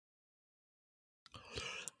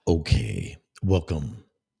Okay, welcome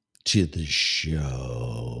to the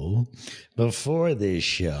show. Before this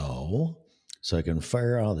show, so I can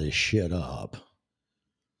fire all this shit up.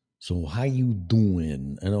 So how you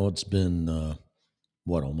doing? I know it's been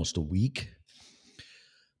almost a week,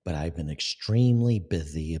 but I've been extremely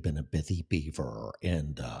busy. I've been a busy beaver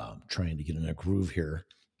and trying to get in a groove here.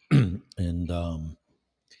 and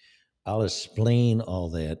I'll explain all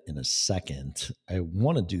that in a second. I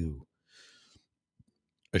want to do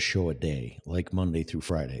a show a day, like Monday through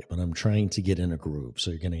Friday, but I'm trying to get in a groove.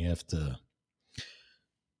 So you're going to have to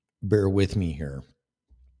bear with me here.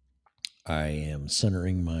 I am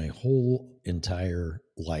centering my whole entire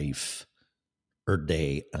life or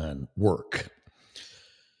day on work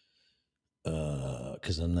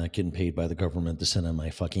because I'm not getting paid by the government to sit on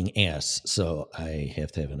my fucking ass. So I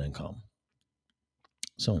have to have an income.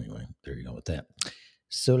 So anyway, there you go with that.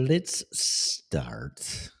 So let's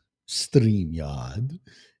start StreamYard.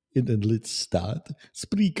 And then let's start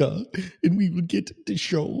Spreaker, and we will get the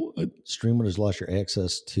show. Streamer has lost your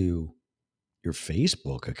access to your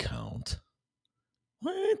Facebook account.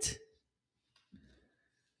 What?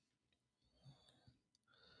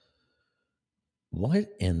 What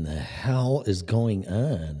in the hell is going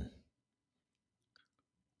on?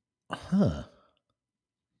 Huh.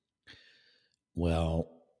 Well,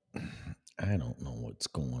 I don't know what's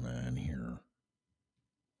going on here.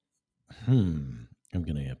 I'm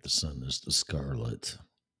going to have to send this to Scarlett.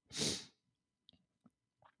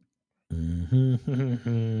 I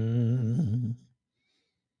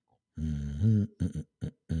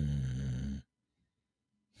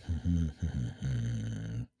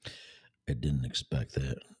didn't expect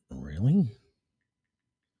that. Really?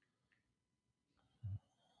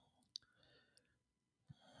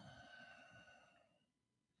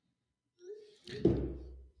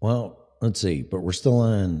 Well, let's see, but we're still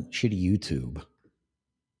on shitty YouTube.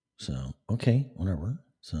 So, okay, whatever.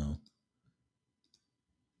 So,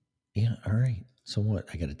 yeah, all right. So what?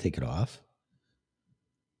 I got to take it off?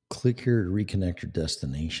 Click here to reconnect your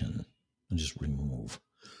destination and just remove.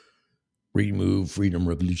 Remove Freedom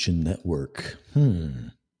Revolution Network.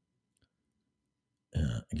 Yeah,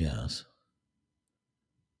 I guess.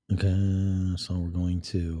 Okay, so we're going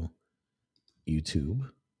to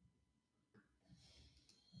YouTube.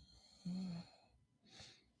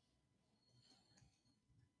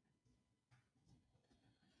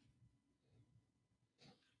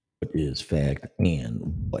 What is fact and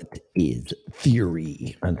what is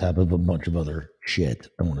theory on top of a bunch of other shit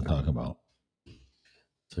I want to talk about.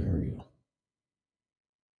 So here we go.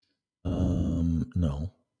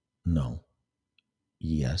 No.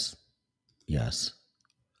 Yes.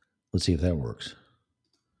 Let's see if that works.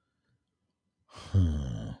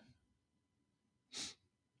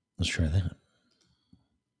 Let's try that.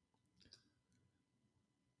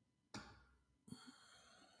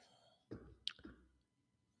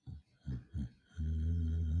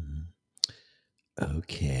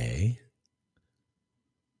 Okay.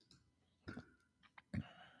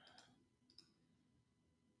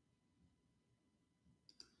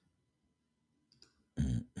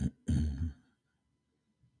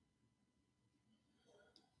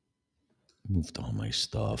 Moved all my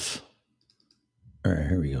stuff. All right,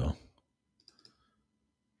 here we go.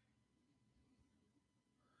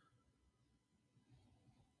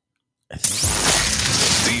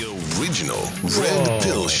 The original Red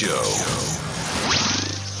Pill Show.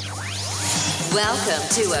 Welcome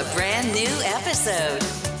to a brand new episode.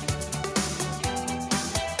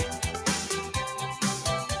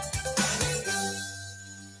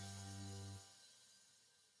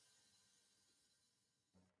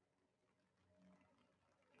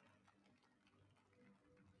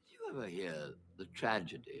 Did you ever hear the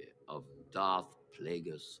tragedy of Darth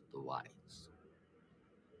Plagueis the Wise?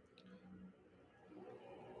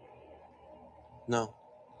 No.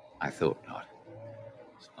 I thought not.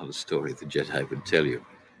 It's not a story the Jedi would tell you.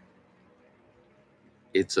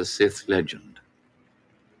 It's a Sith legend.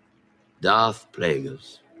 Darth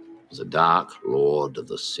Plagueis was a dark lord of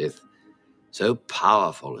the Sith, so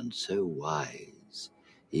powerful and so wise,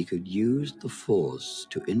 he could use the Force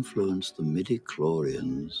to influence the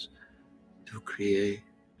midi-chlorians to create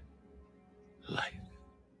life.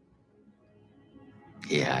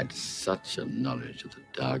 He had such a knowledge of the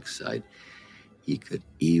dark side, he could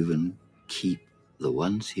even keep the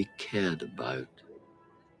ones he cared about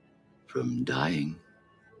from dying.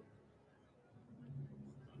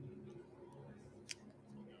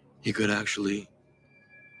 He could actually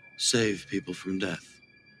save people from death.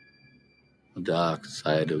 The dark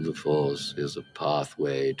side of the Force is a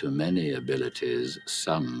pathway to many abilities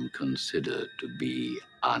some consider to be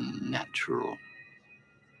unnatural.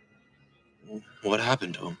 What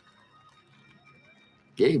happened to him?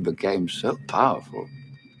 He became so powerful.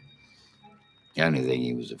 The only thing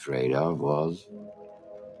he was afraid of was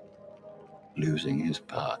losing his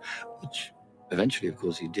power, which eventually, of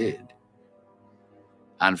course, he did.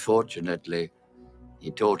 Unfortunately,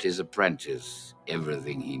 he taught his apprentice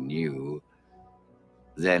everything he knew.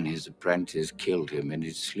 Then his apprentice killed him in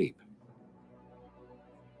his sleep.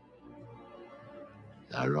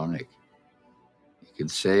 Ironic. He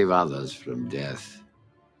could save others from death,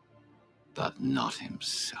 but not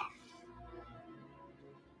himself.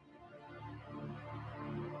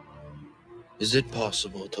 Is it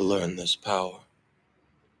possible to learn this power?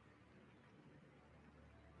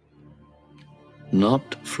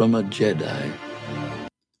 Not from a Jedi.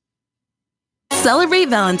 Celebrate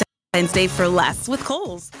Valentine's Day for less with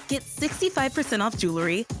Kohl's. Get 65% off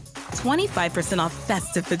jewelry, 25% off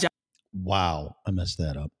festive pajamas. Wow, I messed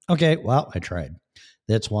that up. Okay, well, I tried.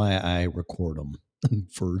 That's why I record them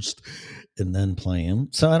first and then play them.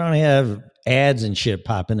 So I don't have ads and shit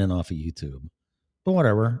popping in off of YouTube. But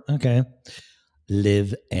whatever. Okay.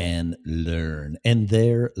 Live and learn. And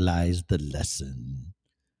there lies the lesson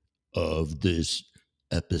of this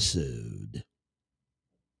episode.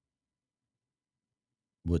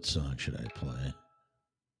 What song should I play?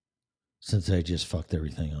 Since I just fucked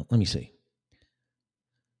everything up. Let me see.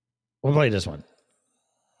 We'll play this one.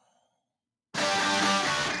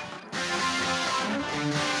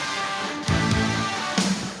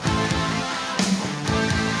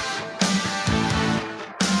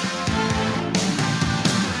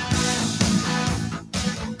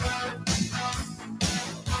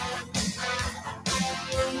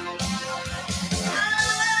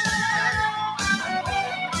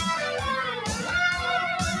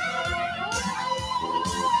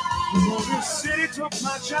 The city took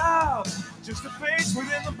my job, just a face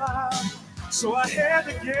within the mob, so I had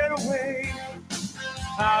to get away.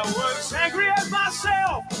 I was angry at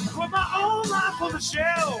myself, put my own life on the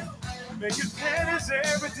shelf, making pennies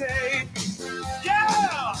every day.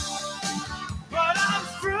 Yeah, but I'm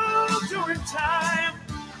through doing time,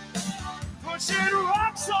 pushing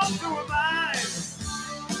rocks all through a mine.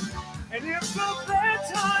 And if the bad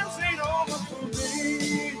times ain't over for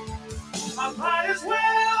me, I might as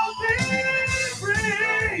well be free.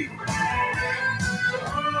 Hey,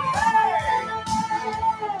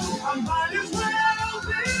 I might as well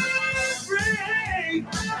be free.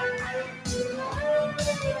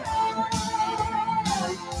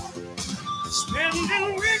 Spending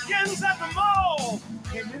weekends at the mall,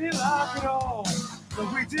 ain't really life at all, but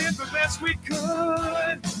we did the best we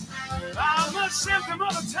could. I'm a symptom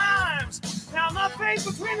of the times, now my face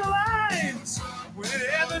between the lines, when it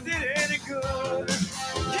ever did any good.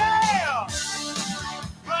 Yeah,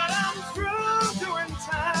 but I'm through doing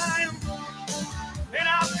time, and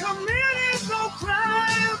I've committed no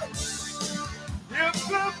crime. If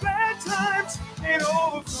the bad times ain't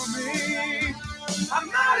over for me, I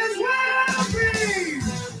might as well be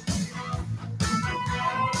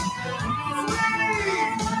free.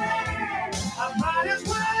 I might as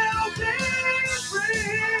well be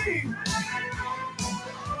free.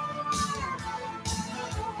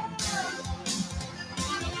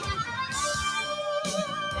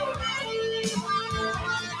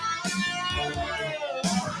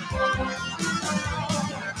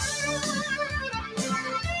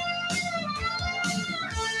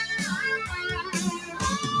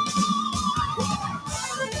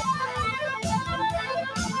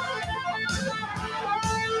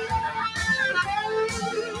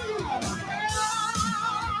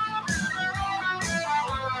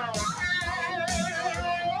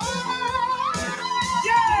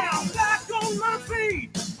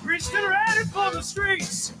 And ready for the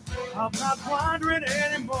streets. I'm not wandering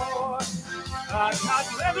anymore. I got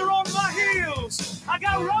leather on my heels. I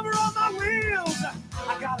got rubber on my wheels.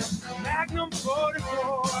 I got a Magnum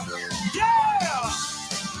 44. Yeah!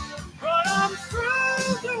 But I'm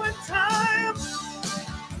through doing time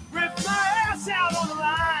with my ass out on the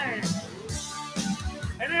line.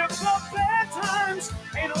 And if the bad times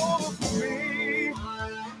ain't over for me,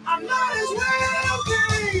 I might as well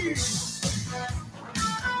be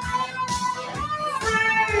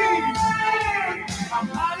I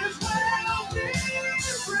might as well be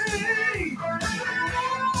free.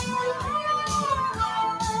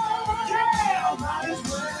 Yeah, I might as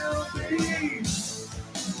well be.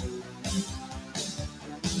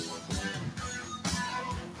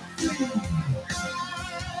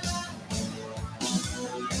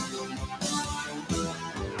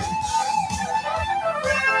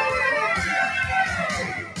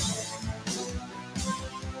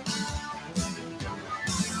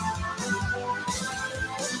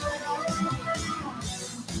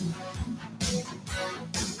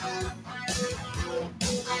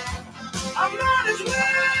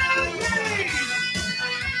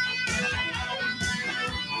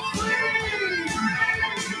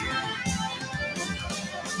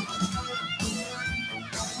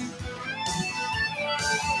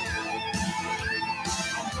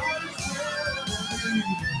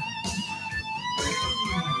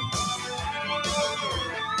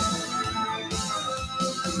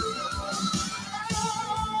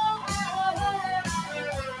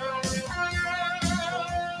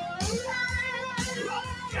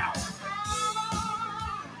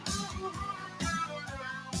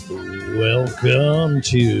 Welcome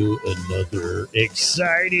to another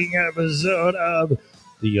exciting episode of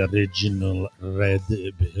the original Red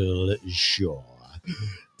Pill Show.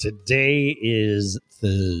 Today is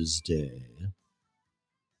Thursday,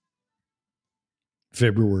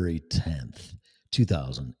 February 10th,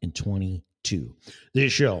 2022.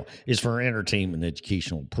 This show is for entertainment and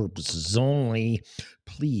educational purposes only.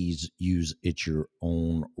 Please use at your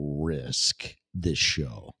own risk. This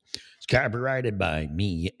show is copyrighted by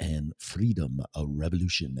me and Freedom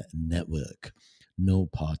Revolution Network. No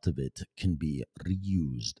part of it can be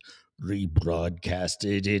reused,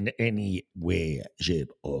 rebroadcasted in any way,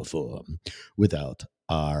 shape, or form without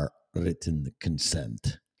our written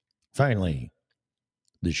consent. Finally,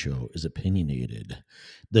 the show is opinionated.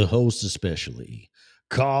 The host especially.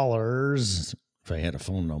 Callers, if I had a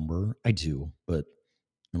phone number, I do, but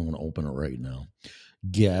I don't want to open it right now.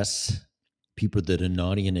 Guests, people that are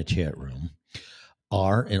naughty in the chat room,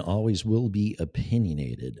 are and always will be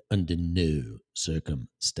opinionated under no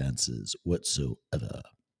circumstances whatsoever.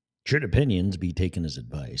 Should opinions be taken as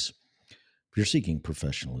advice? If you're seeking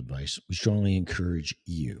professional advice, we strongly encourage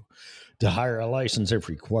you to hire a licensed if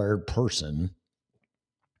required person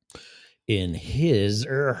in his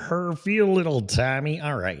or her field, little Tommy.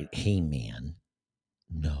 All right. Hey, man.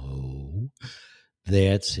 No,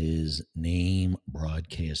 that's his name,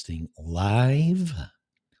 broadcasting live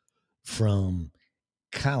from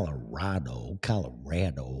Colorado,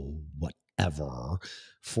 whatever,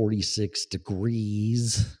 46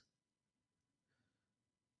 degrees,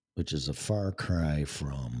 which is a far cry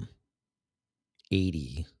from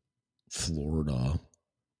 80, Florida,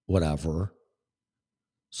 whatever.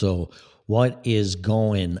 So what is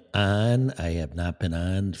going on? I have not been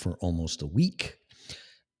on for almost a week.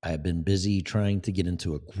 I've been busy trying to get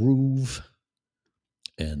into a groove,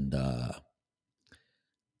 and I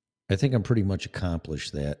think I'm pretty much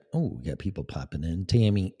accomplished that. Oh, we got people popping in.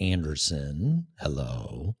 Tammy Anderson,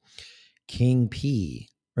 hello. King P,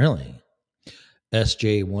 really?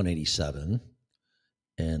 SJ187,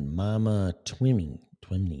 and Mama Twimmy?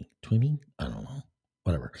 I don't know.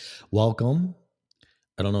 Whatever. Welcome.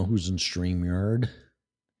 I don't know who's in StreamYard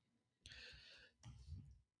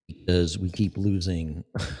because we keep losing.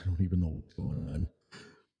 I don't even know what's going on.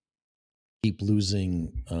 Keep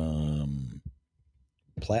losing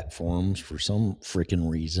platforms for some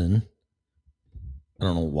freaking reason. I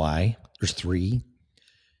don't know why. There's 3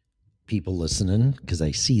 people listening because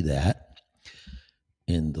I see that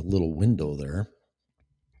in the little window there.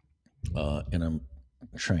 And I'm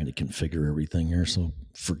trying to configure everything here, so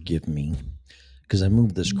forgive me because I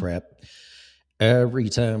moved this crap every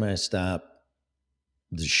time I stop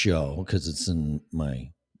the show because it's in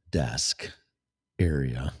my desk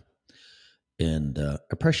area, and I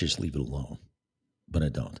probably should just leave it alone, but I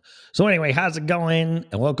don't. So anyway, how's it going?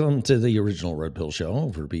 And welcome to the original Red Pill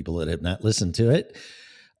Show for people that have not listened to it.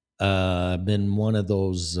 I've been one of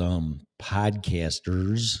those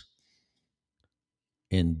podcasters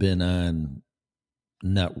and been on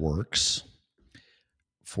networks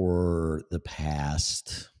for the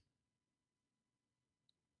past,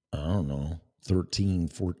 I don't know, 13,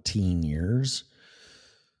 14 years.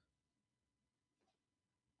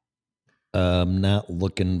 I'm not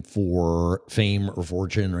looking for fame or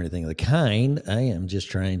fortune or anything of the kind. I am just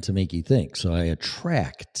trying to make you think. So I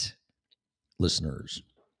attract listeners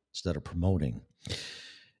instead of promoting.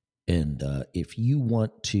 And if you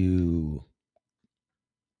want to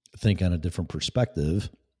think on a different perspective,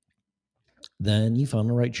 then you found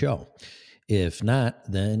the right show. If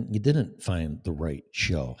not, then you didn't find the right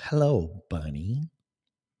show. Hello, Bonnie.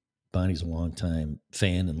 Bonnie's a longtime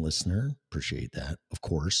fan and listener. Appreciate that, of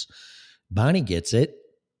course. Bonnie gets it.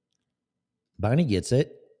 Bonnie gets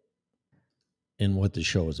it in what the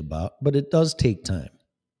show is about, but it does take time.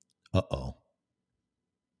 Uh-oh.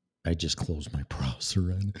 I just closed my browser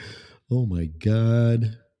and oh my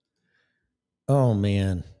God. Oh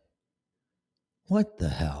man. What the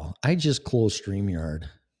hell? I just closed StreamYard.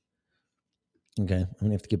 Okay, I'm going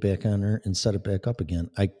to have to get back on there and set it back up again.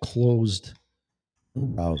 I closed the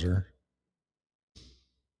browser.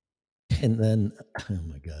 And then, oh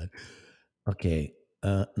my God. Okay,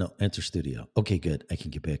 no, enter studio. Okay, good. I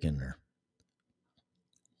can get back in there.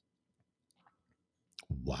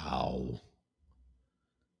 Wow.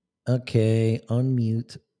 Okay,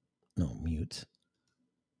 unmute. No, mute.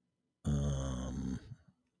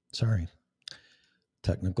 Sorry.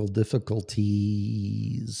 Technical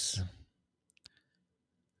difficulties.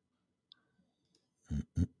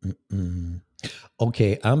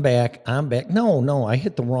 Okay, I'm back. No, I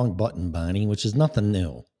hit the wrong button, Bonnie, which is nothing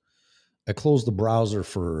new. I closed the browser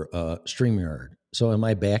for StreamYard. So am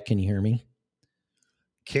I back? Can you hear me?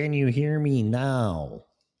 Can you hear me now?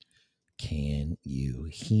 Can you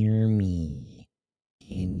hear me?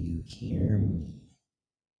 Can you hear me?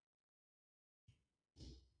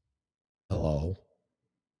 Hello?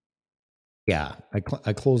 Yeah,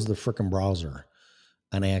 I closed the frickin' browser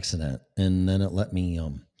on accident, and then it let me,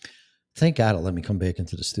 thank God it let me come back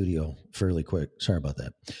into the studio fairly quick. Sorry about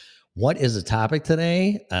that. What is the topic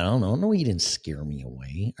today? I don't know. No, you didn't scare me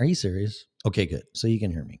away. Are you serious? Okay, good. So you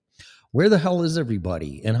can hear me. Where the hell is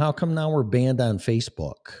everybody? And how come now we're banned on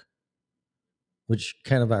Facebook? Which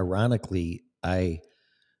kind of ironically, I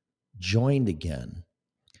joined again,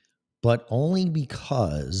 but only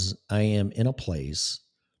because I am in a place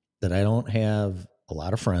that I don't have a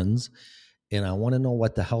lot of friends and I want to know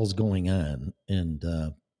what the hell's going on. And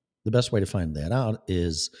the best way to find that out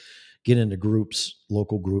is get into groups,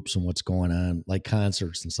 local groups, and what's going on, like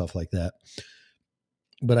concerts and stuff like that.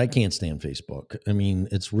 But I can't stand Facebook. I mean,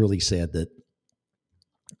 it's really sad that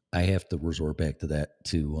I have to resort back to that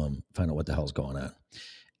to find out what the hell's going on.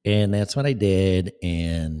 And that's what I did.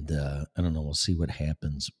 And I don't know. We'll see what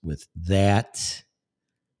happens with that.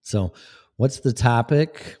 So, what's the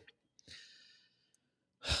topic?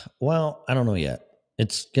 Well, I don't know yet.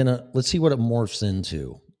 Let's see what it morphs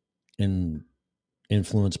into and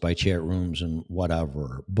influenced by chat rooms and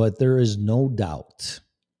whatever. But there is no doubt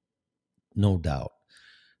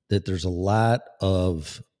that there's a lot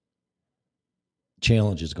of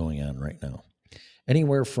challenges going on right now.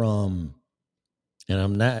 Anywhere from,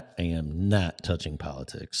 and I am not touching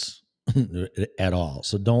politics at all.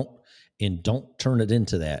 So don't turn it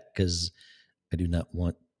into that, because I don't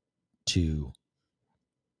want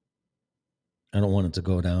it to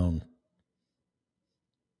go down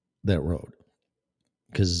that road,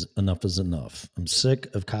 because enough is enough. I'm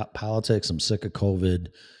sick of politics. I'm sick of COVID.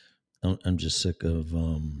 I'm just sick of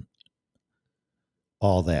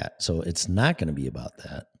all that. So it's not going to be about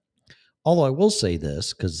that. Although I will say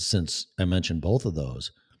this, because since I mentioned both of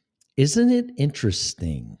those, isn't it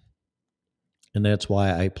interesting? And that's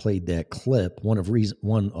why I played that clip. One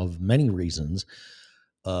of many reasons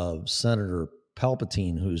of Senator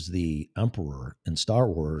Palpatine, who's the Emperor in Star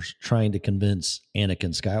Wars, trying to convince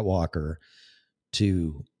Anakin Skywalker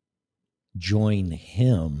to join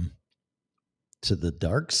him to the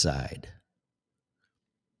dark side,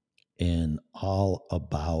 and all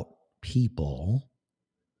about people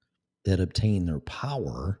that obtain their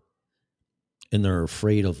power and they're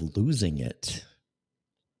afraid of losing it.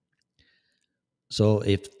 So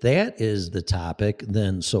if that is the topic,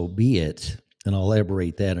 then so be it. And I'll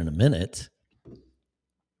elaborate that in a minute,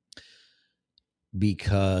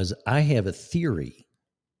 because I have a theory.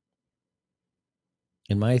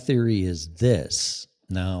 And my theory is this.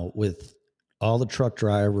 Now, with all the truck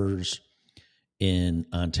drivers in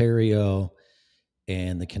Ontario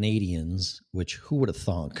and the Canadians, which who would have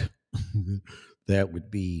thunk that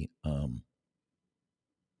would be a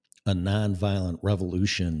nonviolent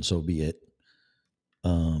revolution, so be it,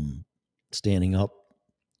 standing up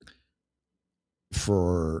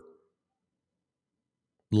for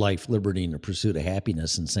life, liberty, and the pursuit of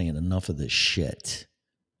happiness, and saying enough of this shit.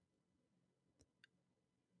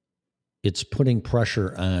 It's putting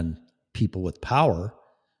pressure on people with power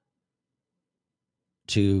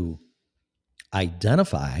to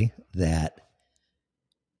identify that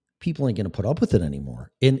people ain't going to put up with it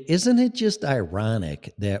anymore. And isn't it just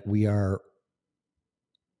ironic that we are,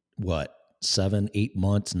 7, 8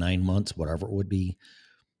 months, 9 months, whatever it would be,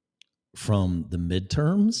 from the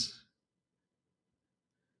midterms,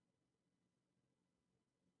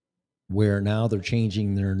 where now they're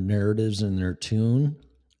changing their narratives and their tune?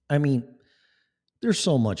 I mean, there's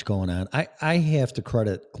so much going on. I have to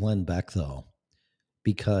credit Glenn Beck, though,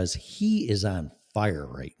 because he is on fire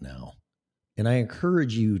right now. And I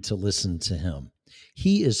encourage you to listen to him.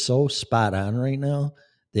 He is so spot on right now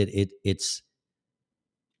that it's,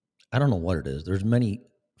 I don't know what it is. There's many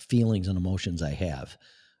feelings and emotions I have,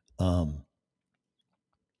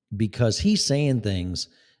 because he's saying things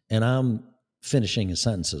and I'm finishing his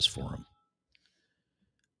sentences for him.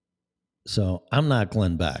 So I'm not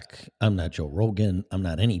Glenn Beck. I'm not Joe Rogan. I'm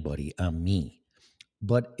not anybody. I'm me.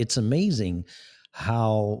 But it's amazing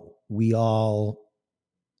how we all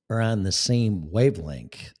are on the same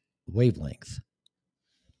wavelength.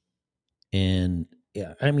 And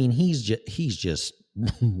yeah, I mean, he's just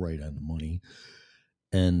right on the money.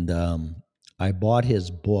 And I bought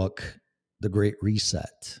his book, The Great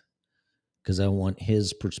Reset, because I want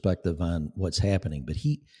his perspective on what's happening,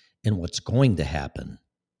 and what's going to happen.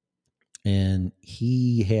 And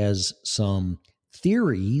he has some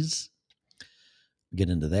theories. Get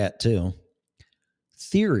into that too.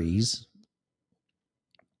 Theories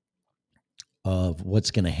of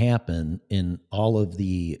what's going to happen in all of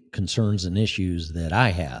the concerns and issues that I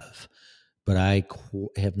have. But I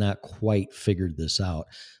have not quite figured this out.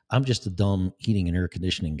 I'm just a dumb heating and air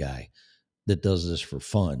conditioning guy that does this for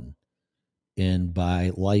fun. And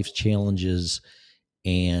by life's challenges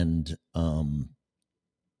and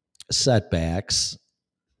setbacks,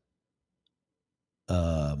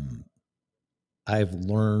 I've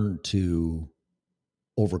learned to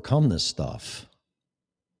overcome this stuff.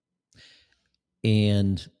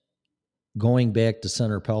 And going back to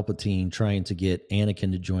Senator Palpatine trying to get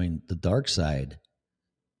Anakin to join the dark side.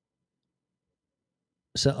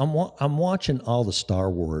 So I'm watching all the Star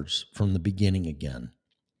Wars from the beginning again,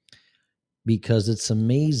 because it's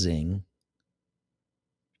amazing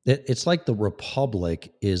that it's like the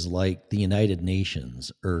Republic is like the United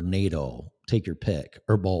Nations or NATO, take your pick,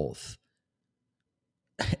 or both.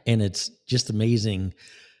 And it's just amazing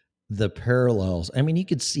the parallels. I mean, you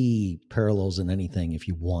could see parallels in anything if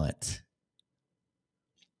you want.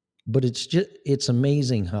 But it's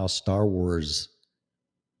amazing how Star Wars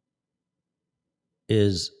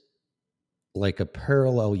is like a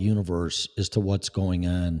parallel universe as to what's going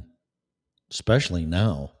on, especially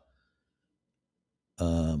now,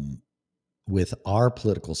 with our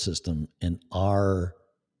political system and our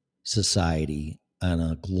society on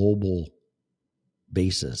a global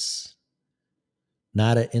basis,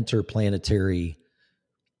 not an interplanetary,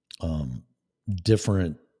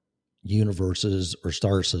 different universes or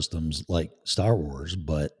star systems like Star Wars.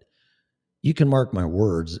 But you can mark my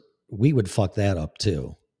words, we would fuck that up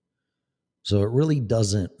too. So it really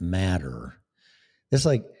doesn't matter. It's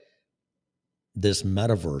like this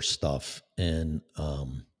metaverse stuff in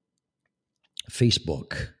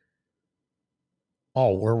Facebook.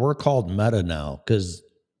 Oh, we're called Meta now because,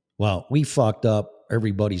 well, we fucked up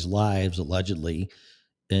everybody's lives allegedly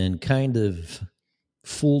and kind of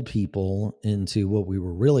fooled people into what we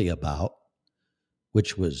were really about,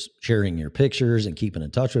 which was sharing your pictures and keeping in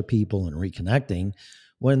touch with people and reconnecting,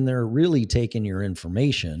 when they're really taking your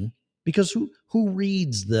information. Because who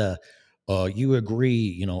reads the you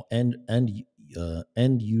agree,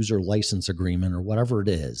 end user license agreement or whatever it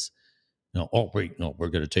is? Oh wait, no, we're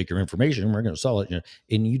going to take your information, we're going to sell it,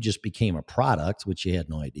 and you just became a product, which you had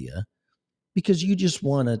no idea, because you just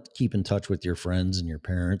want to keep in touch with your friends and your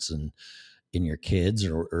parents and your kids,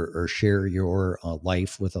 or share your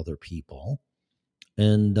life with other people,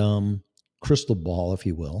 and crystal ball, if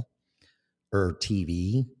you will, or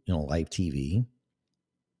TV, live TV.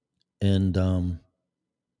 And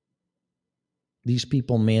these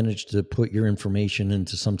people manage to put your information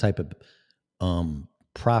into some type of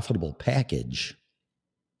profitable package,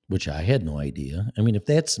 which I had no idea. I mean, if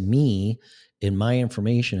that's me and my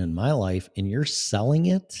information in my life and you're selling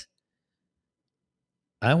it,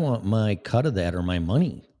 I want my cut of that or my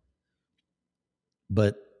money.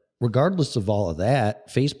 But regardless of all of that,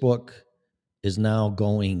 Facebook is now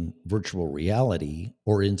going virtual reality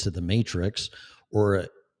or into the Matrix or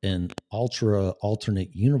an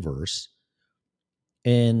alternate universe.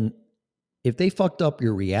 And if they fucked up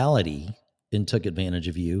your reality and took advantage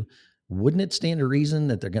of you, wouldn't it stand to reason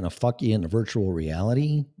that they're going to fuck you in the virtual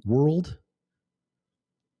reality world?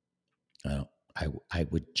 I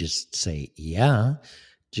would just say, yeah.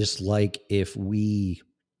 Just like if we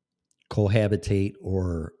cohabitate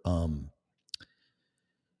or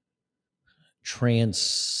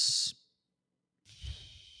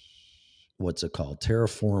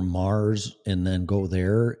terraform Mars and then go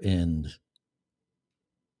there and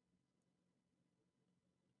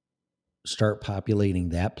start populating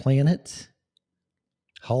that planet.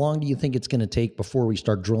 How long do you think it's going to take before we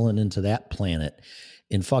start drilling into that planet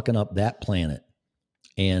and fucking up that planet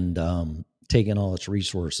and taking all its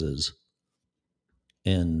resources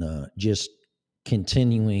and just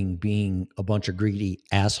continuing being a bunch of greedy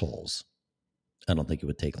assholes? I don't think it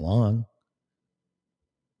would take long.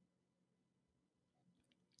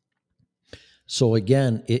 So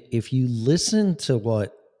again, if you listen to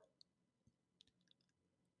what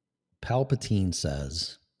Palpatine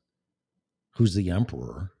says, who's the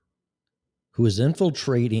emperor, who is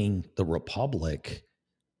infiltrating the Republic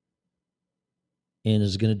and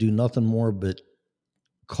is going to do nothing more but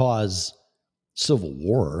cause civil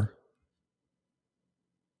war,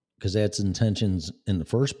 because that's intentions in the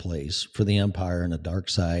first place, for the Empire and the dark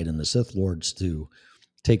side and the Sith Lords to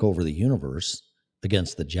take over the universe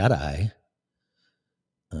against the Jedi,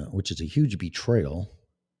 which is a huge betrayal.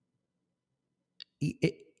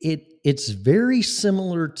 It's very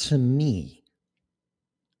similar to me,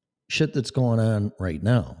 shit that's going on right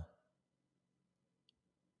now.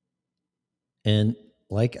 And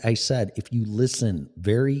like I said, if you listen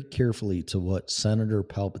very carefully to what Senator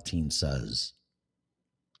Palpatine says,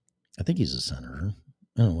 I think he's a senator.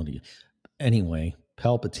 I don't know what he. Anyway,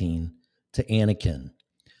 Palpatine to Anakin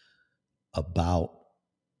about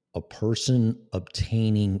a person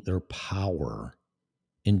obtaining their power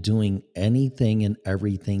and doing anything and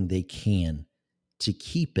everything they can to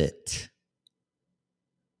keep it.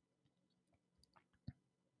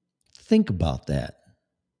 Think about that.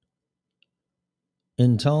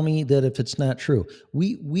 And tell me that if it's not true.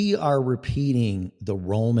 We are repeating the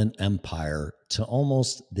Roman Empire to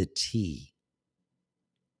almost the T.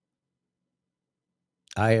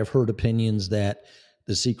 I have heard opinions that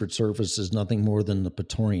the Secret Service is nothing more than the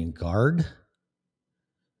Praetorian Guard.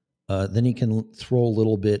 Then you can throw a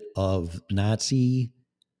little bit of Nazi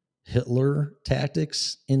Hitler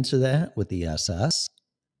tactics into that with the SS,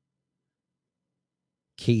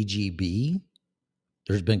 KGB.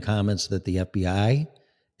 There's been comments that the FBI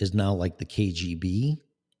is now like the KGB.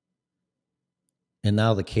 And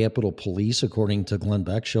now the Capitol Police, according to Glenn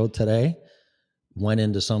Beck show today, went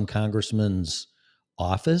into some congressman's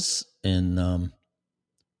office and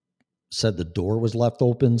said the door was left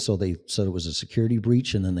open. So they said it was a security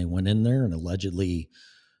breach. And then they went in there and allegedly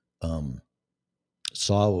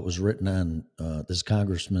saw what was written on this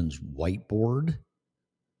congressman's whiteboard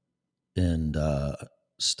and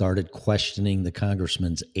started questioning the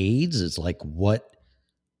congressman's aides. It's like, what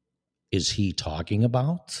is he talking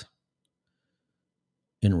about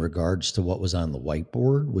in regards to what was on the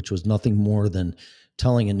whiteboard, which was nothing more than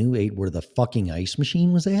telling a new aide where the fucking ice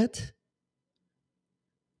machine was at?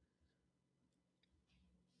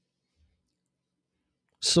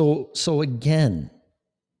 So again,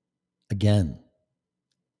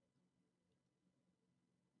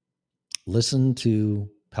 listen to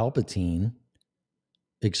Palpatine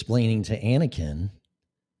explaining to Anakin,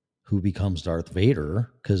 who becomes Darth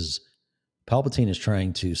Vader, because Palpatine is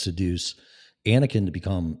trying to seduce Anakin to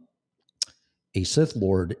become a Sith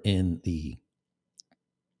Lord in the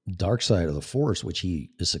dark side of the Force, which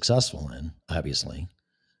he is successful in, obviously,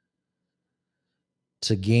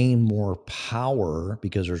 to gain more power,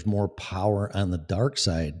 because there's more power on the dark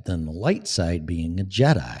side than the light side, being a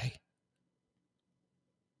Jedi.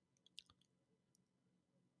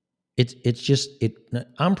 It's just,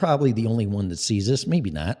 I'm probably the only one that sees this. Maybe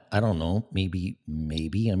not. I don't know. Maybe.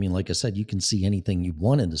 I mean, like I said, you can see anything you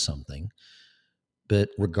want into something. But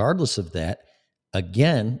regardless of that,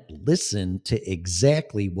 again, listen to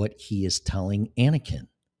exactly what he is telling Anakin.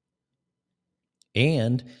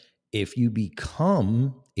 And if you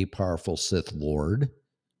become a powerful Sith Lord,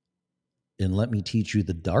 and let me teach you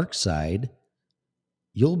the dark side,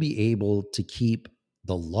 you'll be able to keep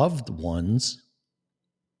the loved ones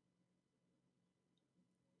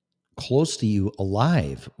close to you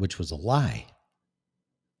alive, which was a lie.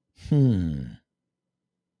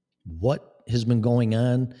 What has been going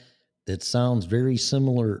on that sounds very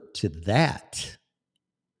similar to that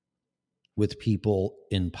with people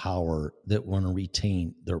in power that want to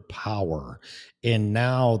retain their power? And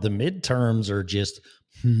now the midterms are just,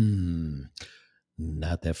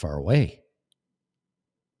 not that far away.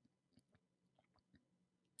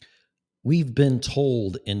 We've been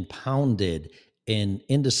told and pounded and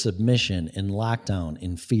into submission and lockdown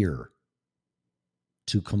and fear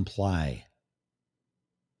to comply,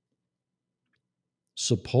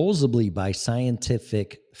 supposedly by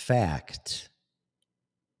scientific fact,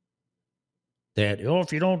 that,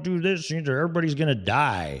 if you don't do this, everybody's going to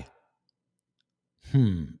die.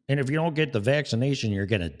 And if you don't get the vaccination, you're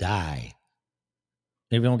going to die.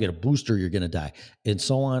 If you don't get a booster, you're going to die. And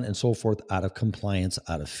so on and so forth, out of compliance,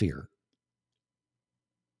 out of fear,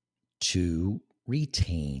 to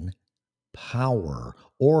retain power,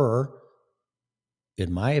 or,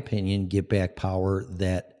 in my opinion, get back power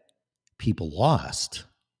that people lost.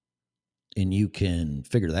 And you can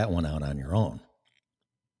figure that one out on your own.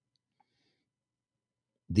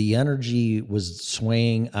 The energy was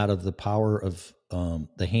swaying out of the power of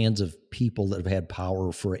the hands of people that have had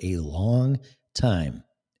power for a long time,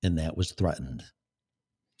 and that was threatened.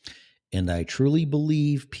 And I truly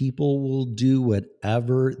believe people will do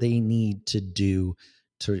whatever they need to do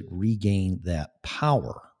to regain that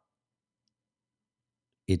power.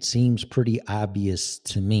 It seems pretty obvious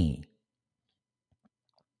to me.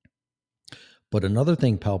 But another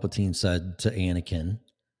thing Palpatine said to Anakin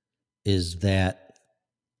is that,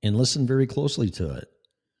 and listen very closely to it,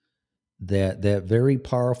 that very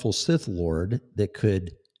powerful Sith Lord that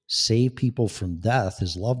could save people from death,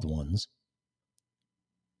 his loved ones,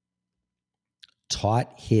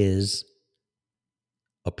 taught his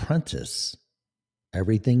apprentice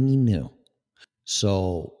everything he knew.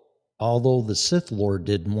 So although the Sith Lord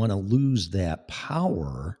didn't want to lose that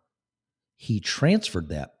power, he transferred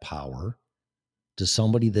that power to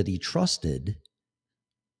somebody that he trusted.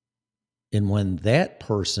 And when that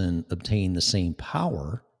person obtained the same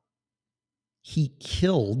power, he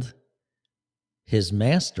killed his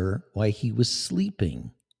master while he was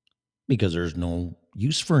sleeping because there's no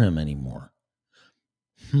use for him anymore.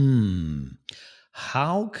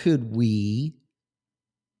 How could we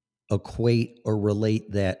equate or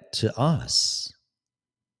relate that to us?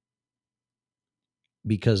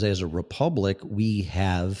 Because as a republic, we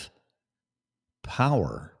have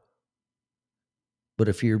power. But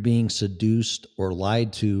if you're being seduced or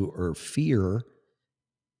lied to or fear,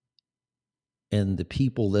 and the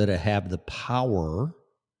people that have the power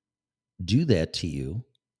do that to you,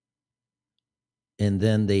 and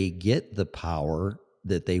then they get the power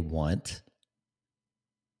that they want,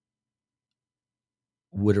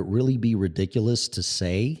 would it really be ridiculous to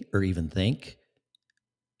say or even think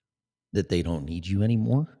that they don't need you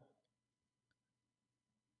anymore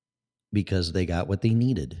because they got what they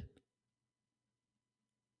needed?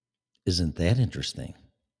 Isn't that interesting?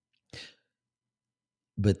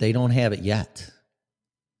 But they don't have it yet.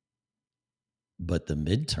 But the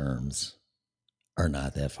midterms are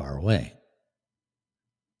not that far away.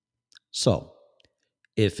 So,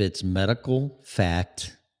 if it's medical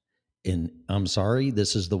fact, and I'm sorry,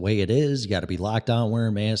 this is the way it is, you got to be locked down, wear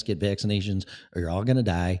a mask, get vaccinations, or you're all going to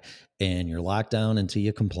die, and you're locked down until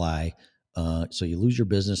you comply. So you lose your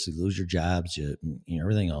business, you lose your jobs, you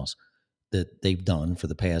everything else that they've done for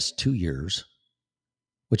the past 2 years,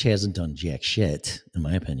 which hasn't done jack shit, in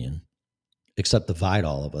my opinion, except divide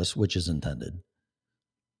all of us, which is intended.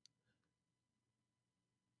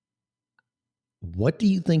 What do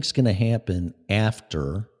you think is going to happen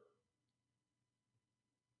after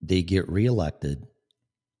they get reelected?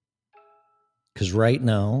 Because right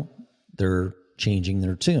now, they're changing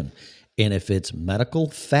their tune. And if it's medical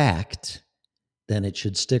fact, then it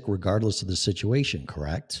should stick regardless of the situation,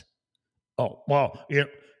 correct? Oh, well,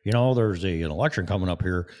 there's an election coming up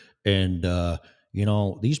here, and,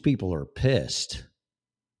 these people are pissed.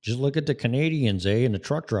 Just look at the Canadians, and the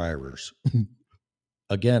truck drivers.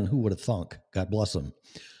 Again, who would have thunk? God bless them.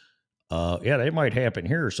 They might happen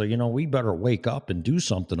here. So, we better wake up and do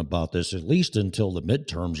something about this, at least until the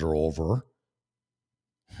midterms are over.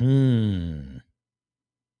 Kind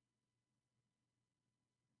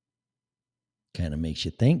of makes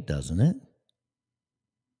you think, doesn't it?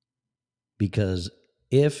 Because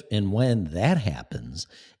if and when that happens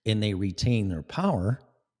and they retain their power,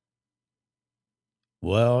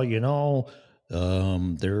 well,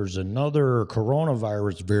 there's another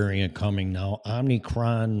coronavirus variant coming now,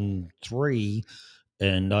 Omicron 3,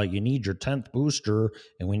 and you need your 10th booster,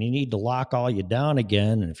 and when you need to lock all you down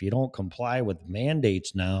again, and if you don't comply with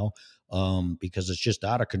mandates now, because it's just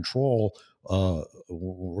out of control,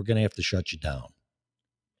 we're going to have to shut you down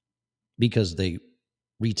because they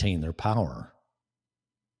retain their power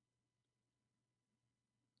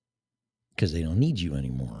because they don't need you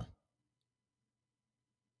anymore.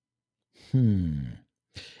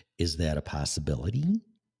 Is that a possibility?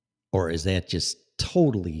 Or is that just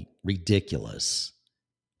totally ridiculous?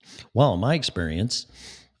 Well, in my experience,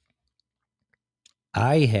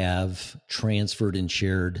 I have transferred and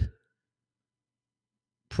shared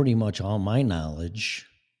pretty much all my knowledge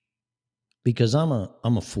because I'm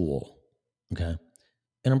a fool, okay?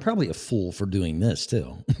 And I'm probably a fool for doing this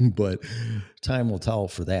too, but time will tell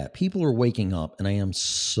for that. People are waking up, and I am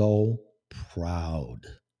so proud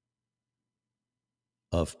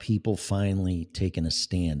of people finally taking a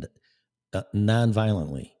stand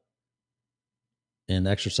non-violently and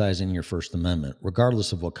exercising your First Amendment,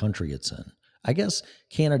 regardless of what country it's in. I guess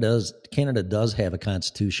Canada does have a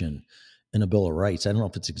constitution and a Bill of Rights. I don't know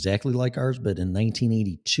if it's exactly like ours, but in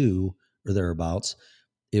 1982 or thereabouts,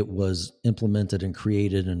 it was implemented and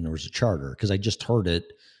created, and there was a charter, because I just heard it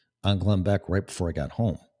on Glenn Beck right before I got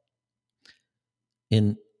home.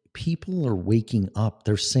 And people are waking up.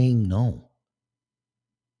 They're saying no.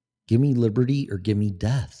 Give me liberty or give me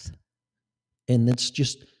death. And it's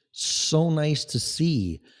just so nice to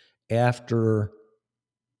see after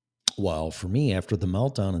the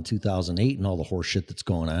meltdown in 2008 and all the horse shit that's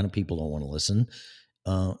going on, and people don't want to listen.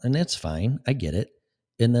 And that's fine. I get it.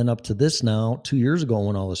 And then up to this now, 2 years ago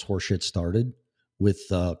when all this horse shit started with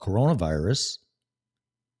coronavirus,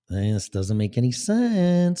 this doesn't make any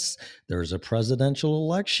sense. There's a presidential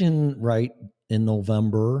election right in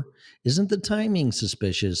November. Isn't the timing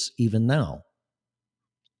suspicious even now?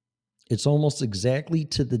 It's almost exactly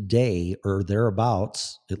to the day or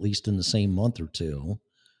thereabouts, at least in the same month or two,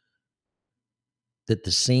 that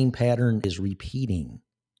the same pattern is repeating.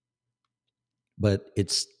 but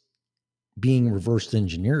it's being reverse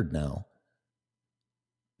engineered now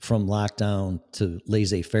from lockdown to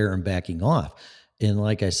laissez-faire and backing off. And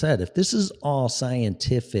like I said, if this is all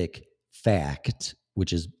scientific fact,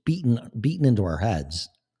 which is beaten into our heads,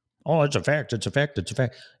 oh, it's a fact, it's a fact, it's a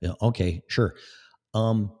fact. Yeah, okay, sure.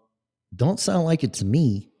 Don't sound like it to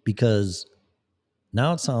me, because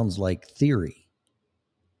now it sounds like theory.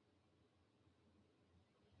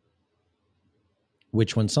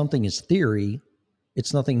 Which, when something is theory,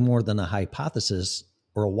 it's nothing more than a hypothesis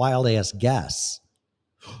or a wild ass guess.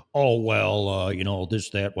 Oh, well, this,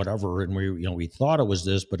 that, whatever. And we thought it was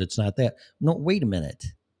this, but it's not that. No, wait a minute.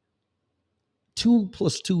 2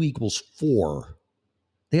 + 2 = 4.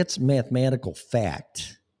 That's mathematical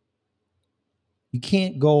fact. You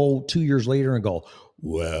can't go 2 years later and go,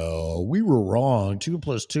 well, we were wrong. 2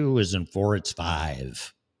 + 2 isn't 4, it's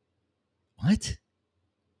 5. What?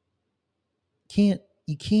 You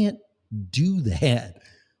can't do that.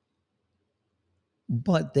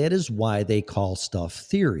 But that is why they call stuff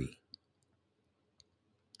theory.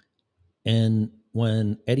 And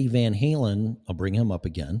when Eddie Van Halen, I'll bring him up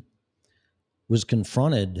again, was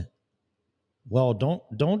confronted, well,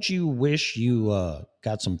 don't you wish you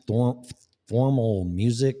got some formal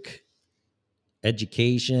music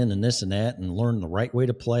education and this and that and learn the right way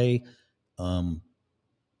to play? And,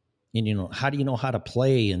 how do you know how to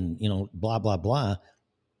play and, blah, blah, blah.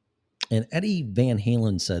 And Eddie Van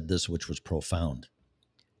Halen said this, which was profound.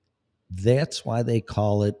 That's why they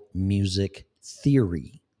call it music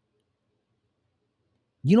theory.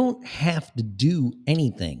 You don't have to do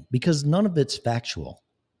anything because none of it's factual.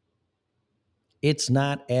 It's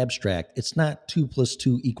not abstract. It's not 2 +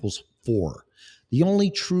 2 = 4. The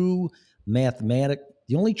only true language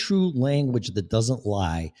that doesn't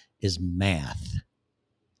lie is math.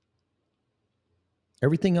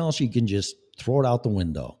 Everything else you can just throw it out the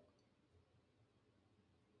window.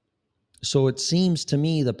 So it seems to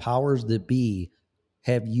me the powers that be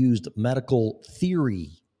have used medical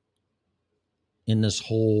theory in this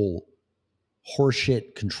whole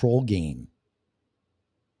horseshit control game.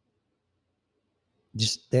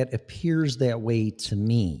 Just that appears that way to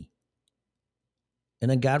me.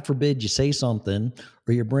 And then God forbid you say something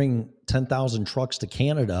or you bring 10,000 trucks to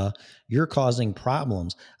Canada, you're causing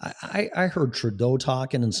problems. I heard Trudeau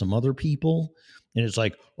talking and some other people, and it's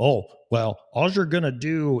like, oh, well, all you're going to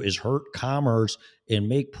do is hurt commerce and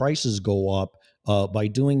make prices go up by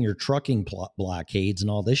doing your trucking blockades and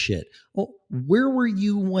all this shit. Well, where were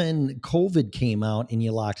you when COVID came out and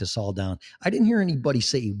you locked us all down? I didn't hear anybody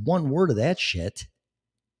say one word of that shit.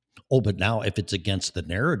 Oh, but now if it's against the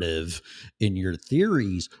narrative in your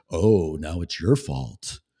theories, oh, now it's your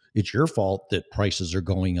fault. It's your fault that prices are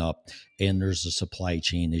going up and there's a supply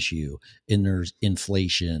chain issue and there's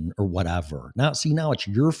inflation or whatever. Now it's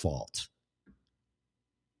your fault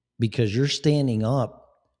because you're standing up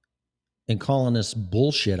and calling this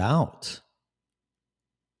bullshit out.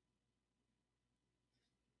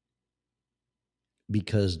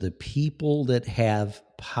 Because the people that have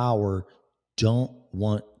power don't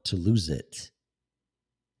want to lose it,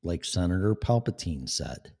 like Senator Palpatine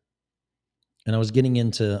said. And I was getting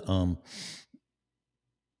into,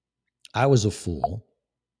 I was a fool.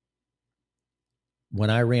 When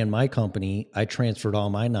I ran my company, I transferred all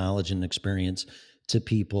my knowledge and experience to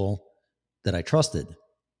people that I trusted.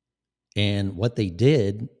 And what they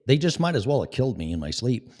did, they just might as well have killed me in my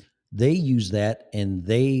sleep. They used that and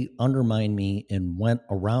they undermined me and went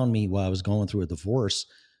around me while I was going through a divorce.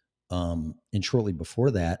 And shortly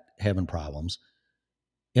before that, having problems,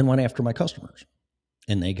 and went after my customers,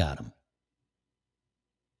 and they got them.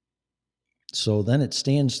 So then it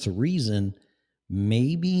stands to reason,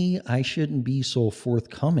 maybe I shouldn't be so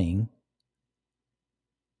forthcoming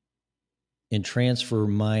and transfer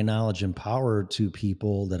my knowledge and power to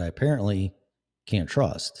people that I apparently can't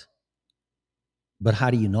trust. But how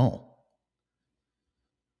do you know?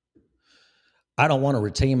 I don't want to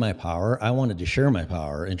retain my power. I wanted to share my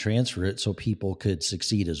power and transfer it so people could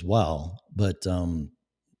succeed as well. But that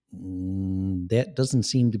doesn't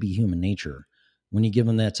seem to be human nature. When you give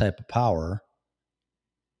them that type of power,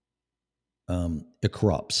 it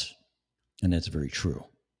corrupts. And that's very true.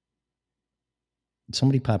 Did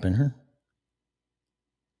somebody pop in here?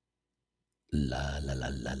 La, la, la,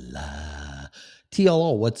 la, la.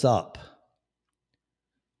 TLO, what's up?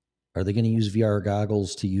 Are they going to use VR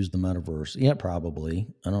goggles to use the metaverse? Yeah, probably.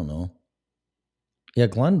 I don't know. Yeah,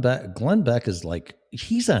 Glenn Beck is like,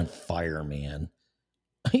 he's on fire, man.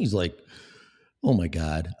 He's like, oh my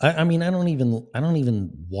God. I mean, I don't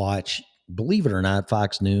even watch, believe it or not,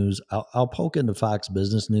 Fox News. I'll poke into Fox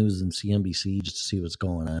Business News and CNBC just to see what's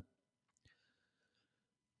going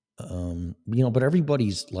But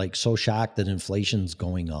everybody's like so shocked that inflation's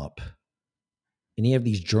going up. And you have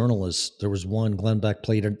these journalists. There was one, Glenn Beck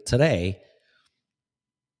played it today.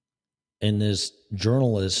 And this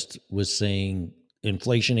journalist was saying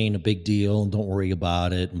inflation ain't a big deal and don't worry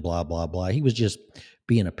about it and blah, blah, blah. He was just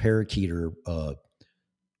being a parakeeter,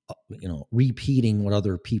 repeating what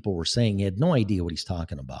other people were saying. He had no idea what he's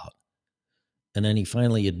talking about. And then he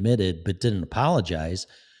finally admitted, but didn't apologize,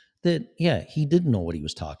 that, yeah, he didn't know what he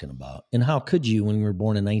was talking about. And how could you when you were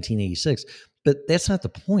born in 1986? But that's not the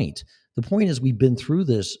point. The point is we've been through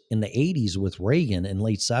this in the 80s with Reagan and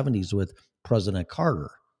late 70s with President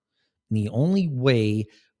Carter. And the only way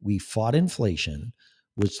we fought inflation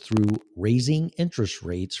was through raising interest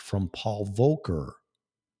rates from Paul Volcker,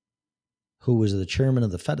 who was the chairman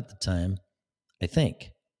of the Fed at the time, I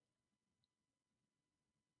think,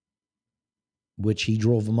 which he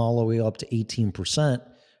drove them all the way up to 18%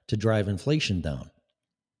 to drive inflation down.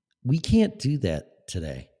 We can't do that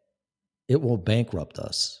today. It will bankrupt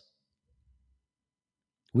us.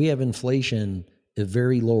 We have inflation at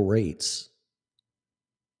very low rates.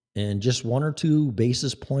 And just 1 or 2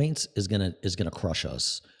 basis points is gonna crush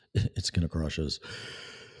us. It's gonna crush us.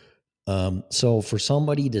 So for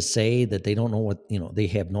somebody to say that they don't know what, they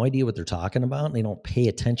have no idea what they're talking about, and they don't pay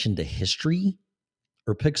attention to history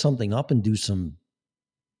or pick something up and do some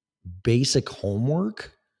basic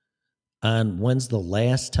homework on when's the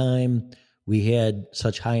last time we had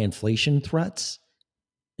such high inflationary threats.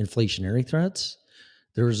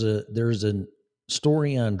 There's a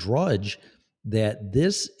story on Drudge that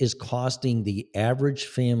this is costing the average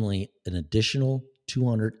family an additional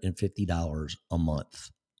 $250 a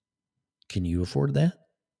month. Can you afford that?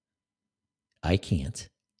 I can't.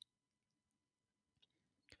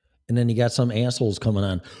 And then you got some assholes coming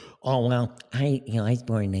on. Oh, well, I was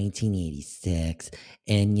born in 1986,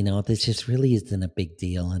 and, this just really isn't a big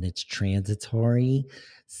deal, and it's transitory.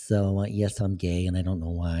 So, yes, I'm gay, and I don't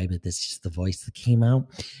know why, but that's just the voice that came out.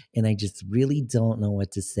 And I just really don't know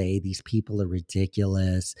what to say. These people are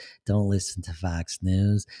ridiculous. Don't listen to Fox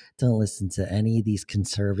News. Don't listen to any of these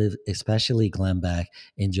conservative, especially Glenn Beck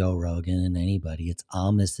and Joe Rogan and anybody. It's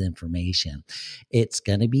all misinformation. It's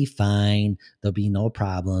going to be fine. There'll be no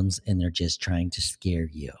problems, and they're just trying to scare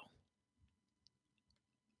you.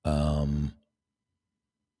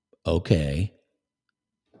 Okay.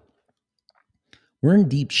 We're in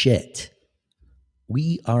deep shit.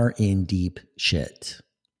 We are in deep shit.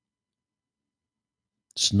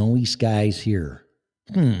 Snowy skies here.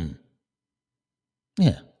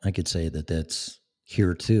 Yeah, I could say that that's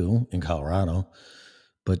here too in Colorado.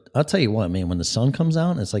 But I'll tell you what, man, when the sun comes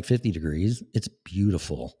out and it's like 50 degrees, it's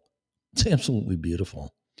beautiful. It's absolutely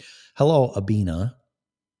beautiful. Hello, Abina.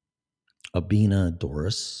 Abina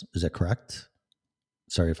Doris. Is that correct?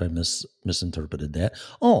 Sorry if I misinterpreted that.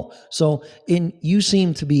 Oh, so you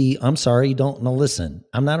seem to be, I'm sorry, listen,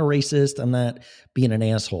 I'm not a racist. I'm not being an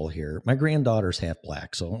asshole here. My granddaughter's half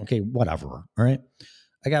black. So, okay, whatever. All right.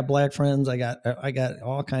 I got black friends. I got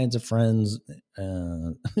all kinds of friends.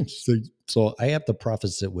 So I have to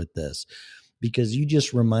preface it with this because you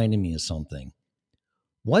just reminded me of something.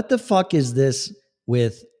 What the fuck is this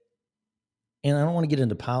with? And I don't want to get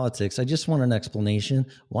into politics. I just want an explanation.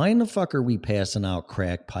 Why in the fuck are we passing out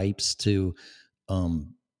crack pipes to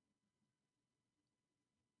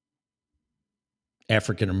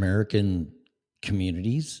African-American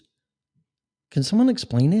communities? Can someone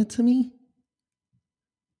explain that to me?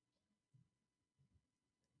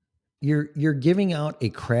 You're giving out a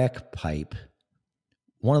crack pipe,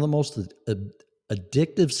 one of the most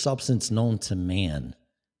addictive substance known to man,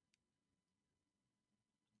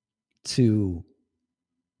 to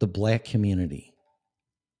the black community.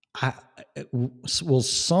 Will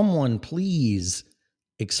someone please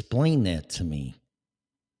explain that to me?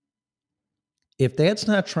 If that's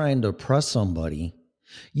not trying to oppress somebody,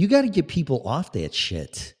 you got to get people off that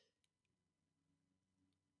shit.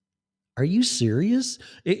 Are you serious?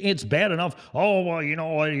 It's bad enough. Oh, well,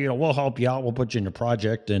 we'll help you out. We'll put you in a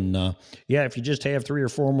project. And if you just have 3 or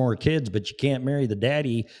 4 more kids, but you can't marry the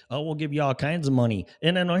daddy, we'll give you all kinds of money.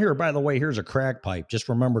 And then here, by the way, here's a crack pipe. Just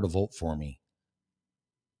remember to vote for me.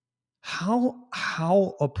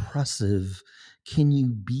 How oppressive can you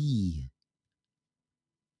be?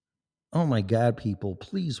 Oh my God, people,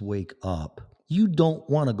 please wake up. You don't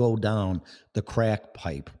want to go down the crack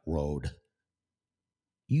pipe road.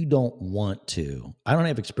 You don't want to. I don't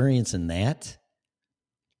have experience in that.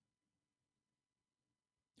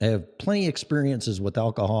 I have plenty of experiences with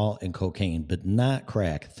alcohol and cocaine, but not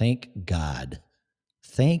crack. Thank God.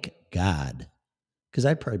 Thank God. Because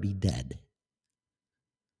I'd probably be dead.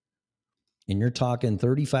 And you're talking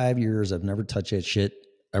 35 years. I've never touched that shit.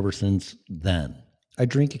 ever since then. I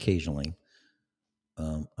drink occasionally.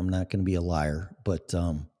 I'm not going to be a liar, but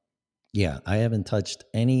yeah, I haven't touched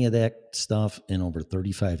any of that stuff in over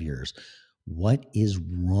 35 years. What is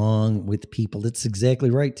wrong with people? That's exactly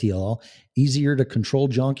right, TL. Easier to control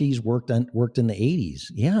junkies worked in the 80s.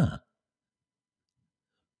 Yeah.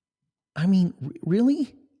 I mean,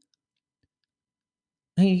 really?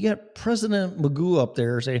 And you got President Magoo up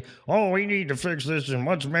there saying, "Oh, we need to fix this, and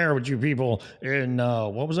what's the matter with you people?" And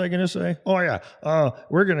what was I going to say? Oh, yeah,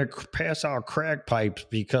 we're going to pass out crack pipes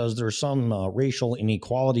because there's some racial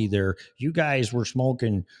inequality there. You guys were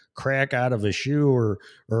smoking crack out of a shoe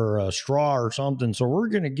or a straw or something, so we're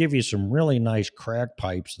going to give you some really nice crack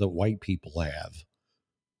pipes that white people have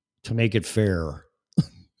to make it fair.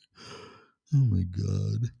 Oh, my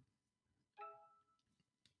God.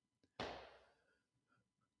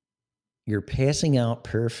 You're passing out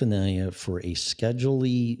paraphernalia for a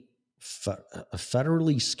federally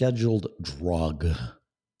scheduled drug.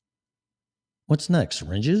 What's next?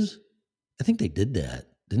 Syringes? I think they did that.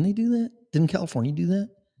 Didn't they do that? Didn't California do that?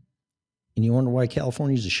 And you wonder why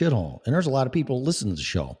California's a shithole. And there's a lot of people listening to the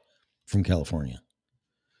show from California.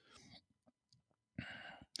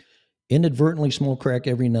 Inadvertently smoke crack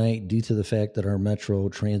every night due to the fact that our metro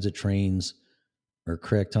transit trains are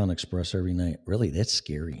Cracktown Express every night. Really, that's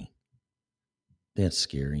scary. That's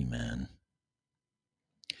scary, man.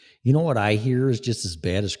 You know what I hear is just as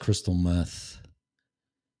bad as crystal meth.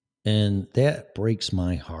 And that breaks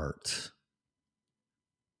my heart.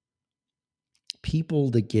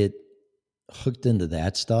 People that get hooked into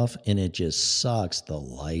that stuff and it just sucks the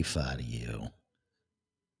life out of you.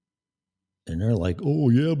 And they're like, "Oh,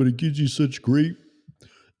 yeah, but it gives you such great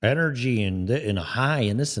energy and a high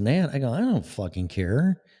and this and that." I go, I don't fucking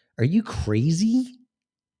care. Are you crazy?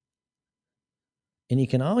 And you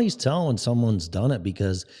can always tell when someone's done it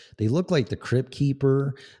because they look like the crypt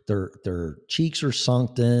keeper. Their cheeks are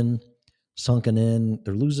sunken in.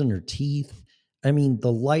 They're losing their teeth. I mean,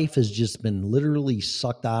 the life has just been literally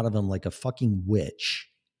sucked out of them like a fucking witch.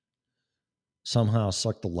 Somehow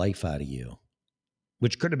sucked the life out of you,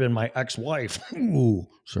 which could have been my ex-wife. Ooh,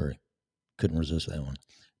 sorry. Couldn't resist that one.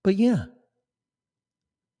 But yeah.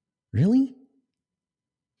 Really?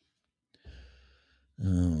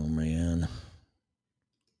 Oh, man.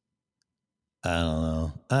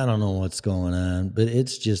 I don't know what's going on, but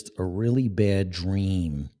it's just a really bad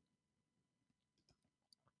dream.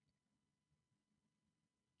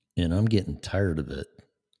 And I'm getting tired of it.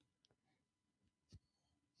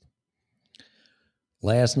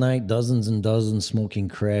 Last night, dozens and dozens smoking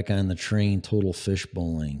crack on the train, total fish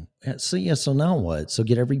bowling. So now what? So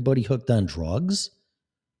get everybody hooked on drugs?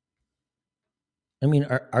 I mean,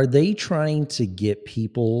 are they trying to get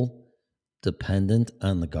people dependent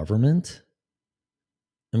on the government?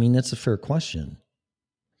 I mean, that's a fair question.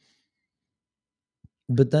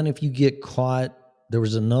 But then if you get caught, there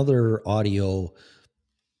was another audio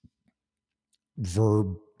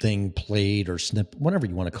verb thing played or snip, whatever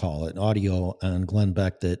you want to call it, audio on Glenn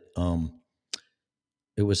Beck that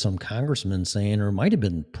it was some congressman saying, or it might have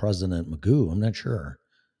been President Magoo, I'm not sure,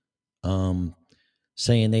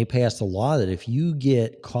 saying they passed a law that if you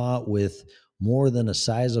get caught with more than a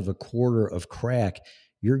size of a quarter of crack,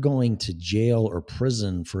 you're going to jail or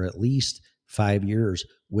prison for at least 5 years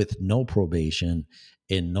with no probation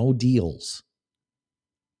and no deals.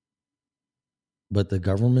 But the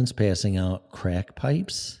government's passing out crack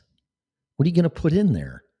pipes? What are you going to put in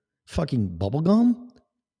there? Fucking bubble gum?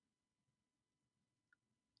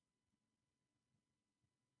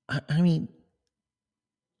 I mean,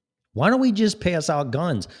 why don't we just pass out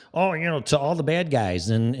guns? Oh, to all the bad guys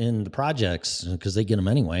in the projects, because they get them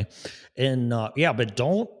anyway. And yeah, but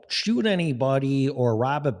don't shoot anybody or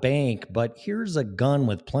rob a bank, but here's a gun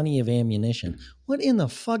with plenty of ammunition. What in the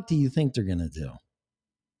fuck do you think they're going to do?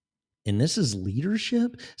 And this is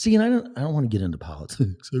leadership? See, and I don't want to get into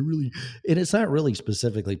politics. And it's not really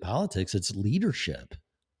specifically politics, it's leadership.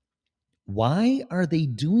 Why are they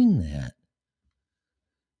doing that?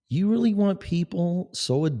 You really want people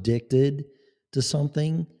so addicted to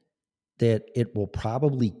something that it will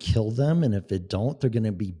probably kill them, and if it don't, they're going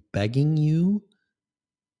to be begging you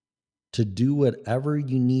to do whatever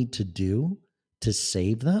you need to do to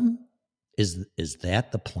save them? Is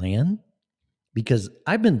that the plan? Because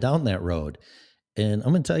I've been down that road, and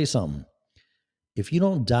I'm going to tell you something. If you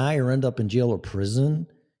don't die or end up in jail or prison,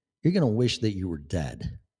 you're going to wish that you were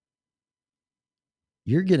dead.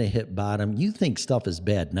 You're going to hit bottom. You think stuff is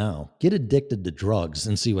bad now. Get addicted to drugs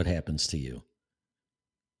and see what happens to you.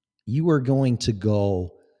 You are going to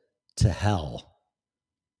go to hell.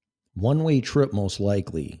 One-way trip most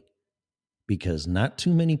likely, because not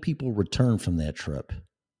too many people return from that trip.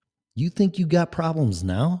 You think you got problems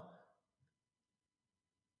now?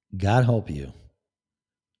 God help you.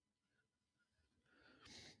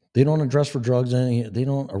 They don't arrest for drugs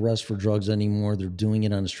anymore. They're doing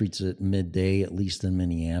it on the streets at midday, at least in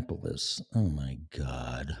Minneapolis. Oh my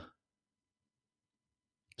God.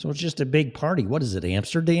 So it's just a big party. What is it,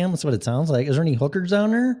 Amsterdam? That's what it sounds like. Is there any hookers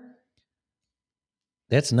down there?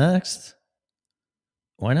 That's next.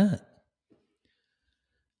 Why not?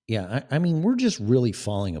 Yeah, I mean, we're just really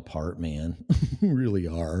falling apart, man. We really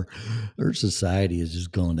are. Our society is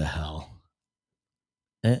just going to hell.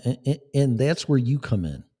 And that's where you come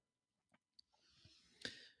in.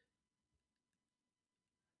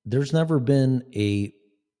 There's never been a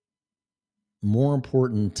more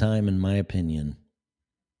important time, in my opinion.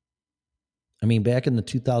 I mean, back in the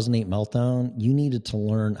 2008 meltdown, you needed to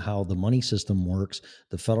learn how the money system works,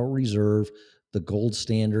 the Federal Reserve, the gold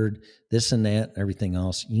standard, this and that, everything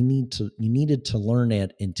else. You needed to learn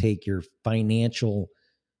that and take your financial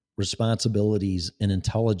responsibilities and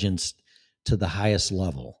intelligence to the highest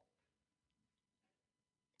level.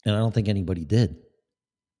 And I don't think anybody did.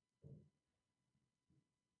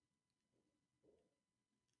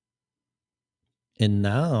 And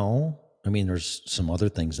now, I mean, there's some other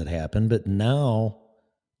things that happen, but now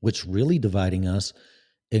what's really dividing us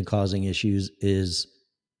and causing issues is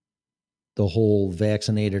the whole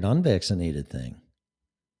vaccinated, unvaccinated thing.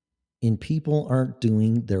 And people aren't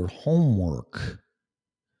doing their homework.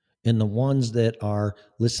 And the ones that are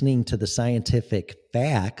listening to the scientific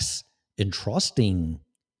facts and trusting,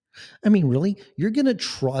 I mean, really, you're going to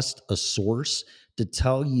trust a source to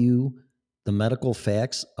tell you the medical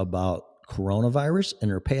facts about coronavirus and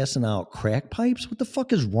they're passing out crack pipes? What the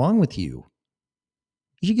fuck is wrong with you?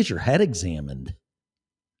 You should get your head examined.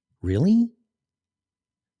 Really?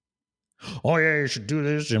 Oh, yeah, you should do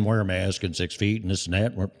this and wear a mask and 6 feet and this and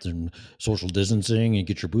that and social distancing and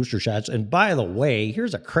get your booster shots. And by the way,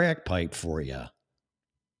 here's a crack pipe for you.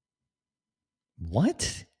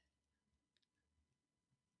 What?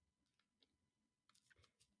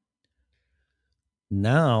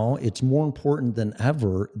 Now it's more important than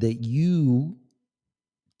ever that you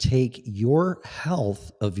take your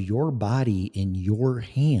health of your body in your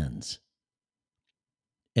hands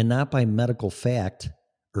and not by medical fact,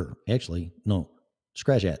 or actually, no,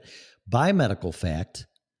 scratch that, by medical fact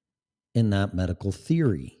and not medical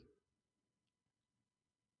theory.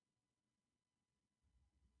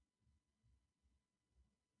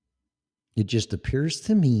 It just appears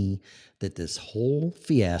to me that this whole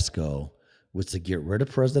fiasco was to get rid of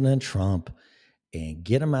President Trump and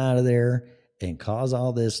get him out of there and cause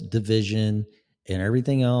all this division and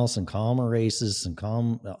everything else and call him a racist and call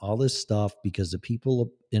him all this stuff because the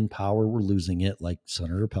people in power were losing it, like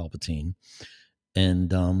Senator Palpatine. And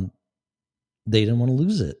they didn't want to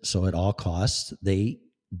lose it. So at all costs, they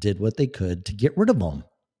did what they could to get rid of him.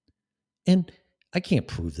 And I can't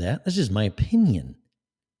prove that. That's just my opinion.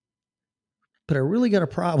 But I really got a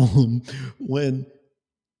problem when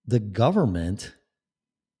the government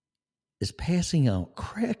is passing out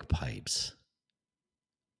crack pipes.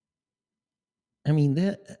 I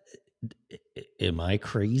mean, am I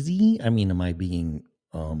crazy? I mean, am I being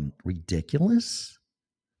ridiculous?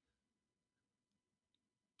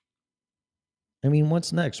 I mean,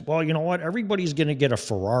 what's next? Well, you know what? Everybody's going to get a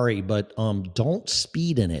Ferrari, but don't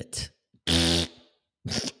speed in it.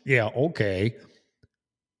 Yeah, okay.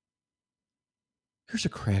 Here's a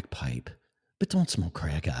crack pipe, but don't smoke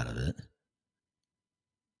crack out of it.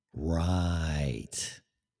 Right.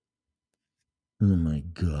 Oh my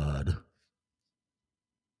God.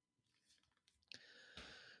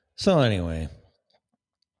 So anyway,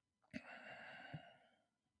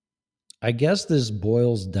 I guess this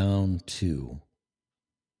boils down to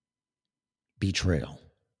betrayal.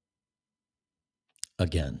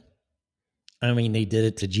 Again. I mean, they did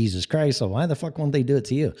it to Jesus Christ, so why the fuck won't they do it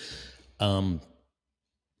to you?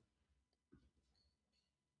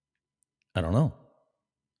 I don't know.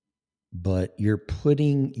 But you're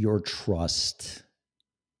putting your trust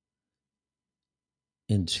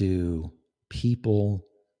into people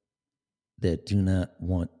that do not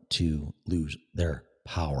want to lose their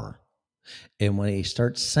power. And when they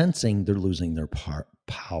start sensing they're losing their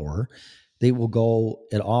power, they will go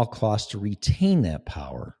at all costs to retain that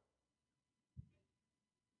power,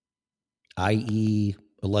 i.e.,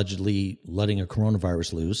 allegedly letting a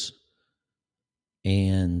coronavirus loose,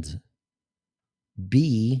 and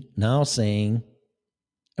B, now saying,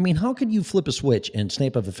 I mean, how could you flip a switch and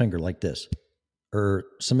snap of a finger like this? Or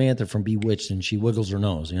Samantha from Bewitched and she wiggles her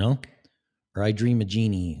nose, you know? Or I Dream a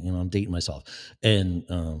Genie, you know, I'm dating myself. And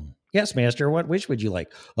yes, master, what wish would you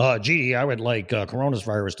like? Genie, I would like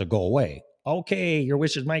coronavirus to go away. Okay, your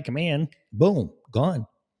wish is my command. Boom, gone.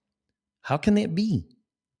 How can that be?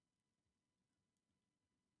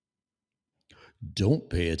 Don't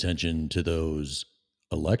pay attention to those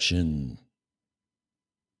election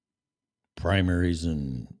primaries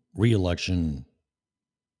and re-election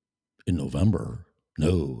in November.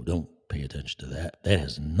 No, don't pay attention to that. That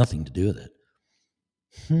has nothing to do with it.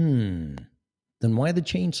 Then why the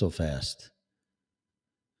change so fast?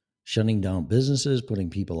 Shutting down businesses, putting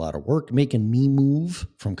people out of work, making me move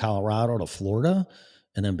from Colorado to Florida,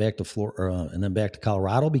 and then back to Florida, and then back to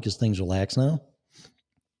Colorado because things are lax now.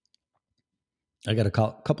 I got a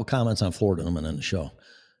couple comments on Florida in a minute in the show.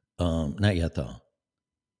 Not yet though.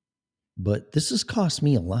 But this has cost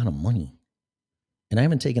me a lot of money, and I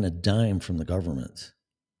haven't taken a dime from the government.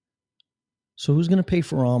 So who's going to pay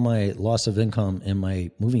for all my loss of income and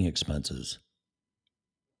my moving expenses?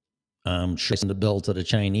 I'm sure the bill to the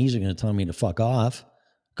Chinese are going to tell me to fuck off.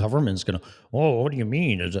 Government's going to, what do you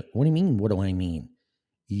mean? What do you mean? What do I mean?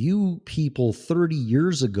 You people 30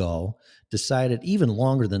 years ago decided, even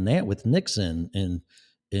longer than that with Nixon,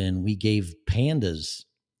 and we gave pandas.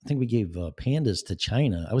 I think we gave pandas to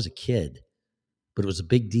China. I was a kid, but it was a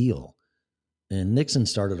big deal. And Nixon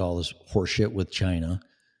started all this horseshit with China,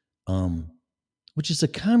 which is a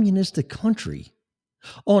communistic country.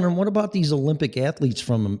 Oh, and what about these Olympic athletes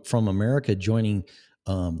from America joining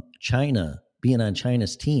China, being on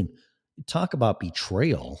China's team? Talk about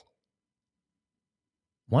betrayal.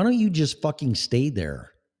 Why don't you just fucking stay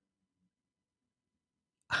there?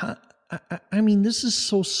 I mean, this is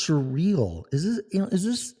so surreal. Is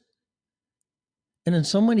this? And then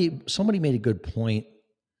somebody made a good point.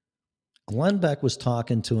 Glenn Beck was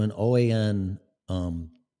talking to an OAN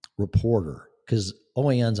reporter, because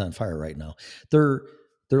OAN's on fire right now. They're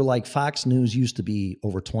like Fox News used to be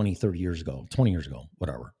over 20 years ago,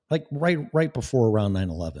 whatever. Like right before around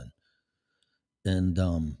 9/11.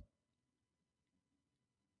 And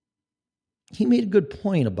he made a good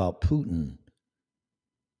point about Putin,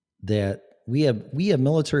 that we have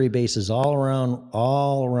military bases all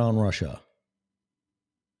around Russia,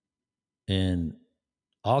 and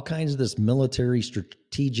all kinds of this military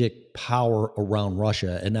strategic power around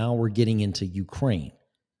Russia, and now we're getting into Ukraine,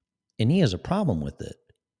 and he has a problem with it.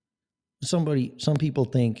 Some people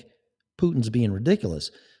think Putin's being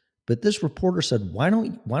ridiculous, but this reporter said, why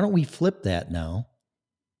don't we flip that now?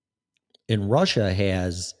 And Russia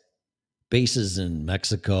has bases in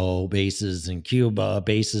Mexico, bases in Cuba,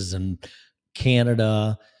 bases in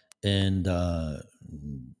Canada, and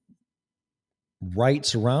right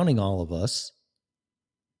surrounding all of us.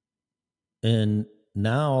 And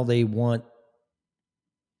now they want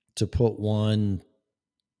to put one,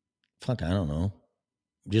 I don't know,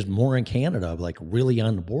 just more in Canada, like really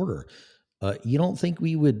on the border. You don't think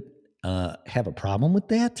we would have a problem with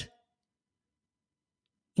that?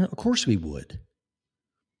 Of course we would.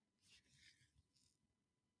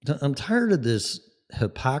 I'm tired of this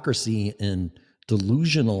hypocrisy and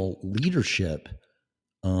delusional leadership.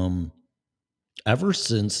 Ever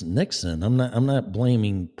since Nixon, I'm not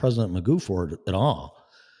blaming President Magoo for it at all.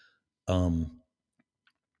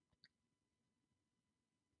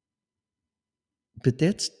 But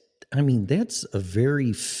that's a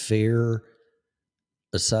very fair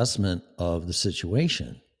assessment of the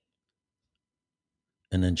situation.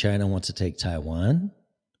 And then China wants to take Taiwan.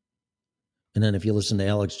 And then if you listen to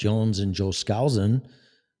Alex Jones and Joe Skousen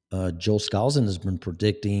has been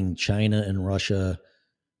predicting China and Russia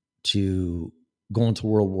to go into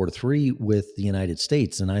World War III with the United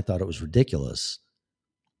States. And I thought it was ridiculous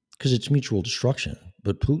because it's mutual destruction.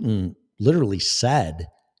 But Putin literally said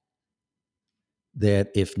that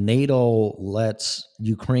if NATO lets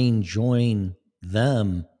Ukraine join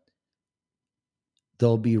them,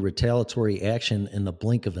 there'll be retaliatory action in the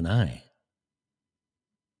blink of an eye.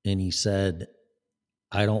 And he said,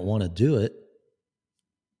 I don't want to do it,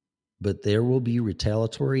 but there will be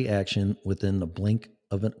retaliatory action within the blink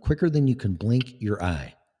of it, quicker than you can blink your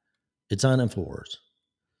eye. It's on InfoWars.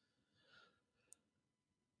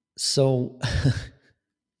 So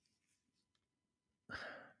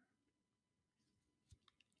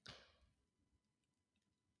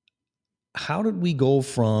how did we go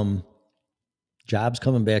from jobs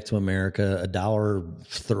coming back to America,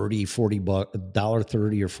 $1.30, $40,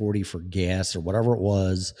 $1.30 or 40 for gas or whatever it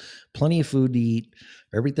was, plenty of food to eat,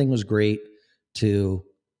 everything was great, to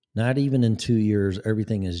not even in 2 years,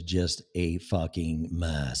 everything is just a fucking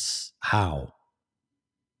mess. How?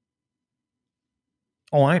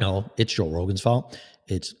 Oh, I know. It's Joe Rogan's fault.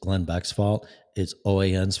 It's Glenn Beck's fault. It's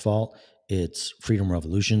OAN's fault. It's Freedom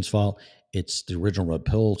Revolution's fault. It's the original Red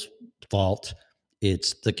Pill's fault.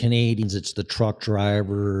 It's the Canadians. It's the truck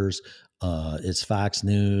drivers. It's Fox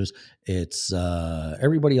News. It's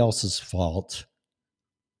everybody else's fault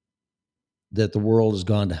that the world has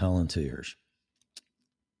gone to hell in 2 years.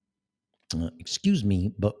 Excuse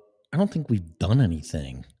me, but I don't think we've done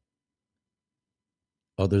anything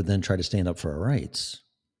other than try to stand up for our rights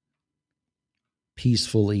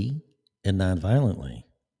peacefully and nonviolently.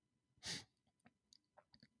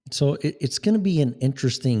 So it's going to be an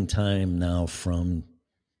interesting time now from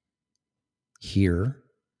here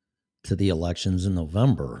to the elections in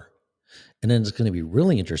November. And then it's going to be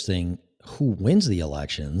really interesting who wins the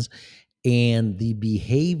elections and the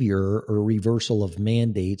behavior or reversal of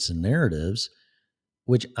mandates and narratives,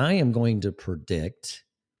 which I am going to predict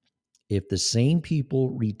if the same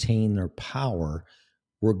people retain their power,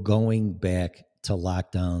 we're going back to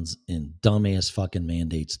lockdowns and dumbass fucking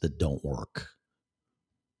mandates that don't work.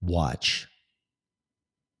 Watch.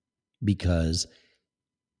 Because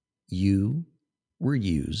you were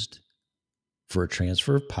used for a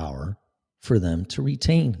transfer of power for them to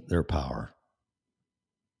retain their power.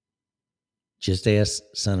 Just ask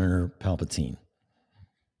Senator Palpatine.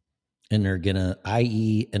 And they're going to,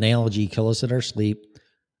 i.e., analogy, kill us in our sleep,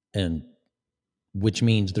 and which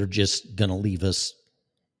means they're just going to leave us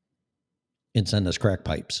and send us crack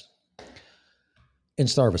pipes and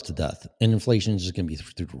starve us to death. And inflation is just going to be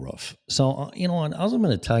through the roof. So, you know, I was going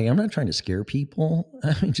to tell you, I'm not trying to scare people.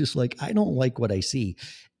 I'm just like, I don't like what I see.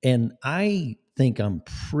 And I think I'm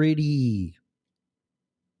pretty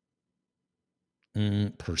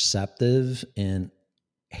perceptive and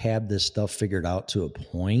have this stuff figured out to a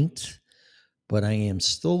point, but I am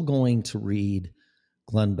still going to read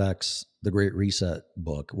Glenn Beck's The Great Reset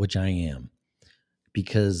book, which I am,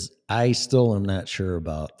 because I still am not sure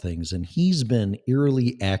about things. And he's been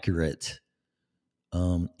eerily accurate.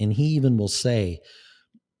 And he even will say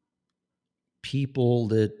people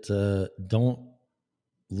that don't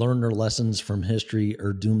learn their lessons from history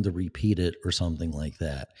are doomed to repeat it or something like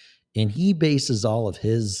that. And he bases all of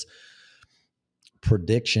his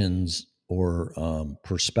predictions or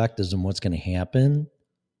perspectives on what's going to happen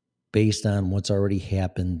based on what's already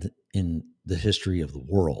happened in the history of the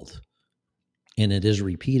world. And it is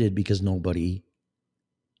repeated because nobody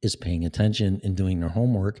is paying attention and doing their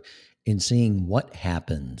homework and seeing what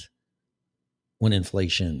happened when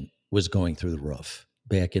inflation was going through the roof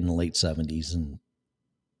back in the late 70s and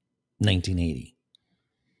 1980.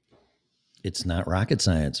 It's not rocket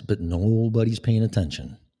science, but nobody's paying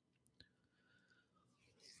attention.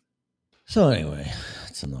 So anyway,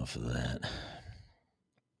 that's enough of that.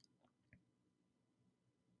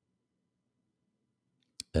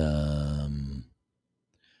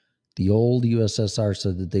 The old USSR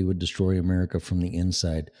said that they would destroy America from the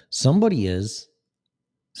inside. Somebody is.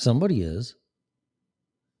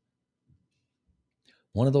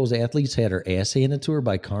 One of those athletes had her ass handed to her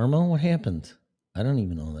by karma. What happened? I don't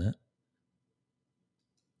even know that.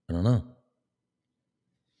 I don't know.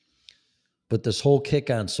 But this whole kick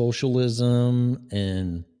on socialism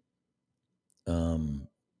and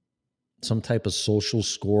some type of social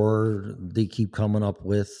score they keep coming up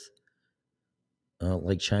with,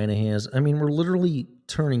 like China has. I mean, we're literally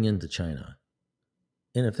turning into China.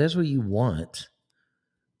 And if that's what you want,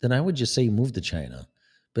 then I would just say move to China.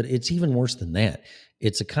 But it's even worse than that.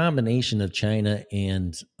 It's a combination of China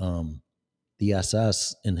and the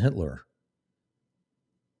SS and Hitler,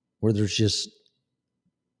 where there's just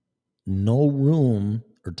no room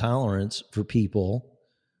or tolerance for people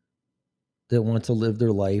that want to live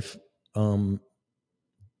their life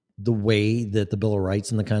the way that the Bill of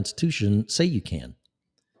Rights and the Constitution say you can.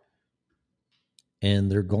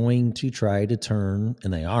 And they're going to try to turn,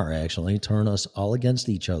 and they are actually, turn us all against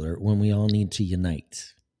each other when we all need to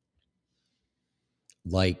unite.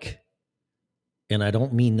 Like, and I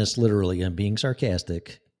don't mean this literally, I'm being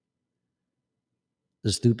sarcastic.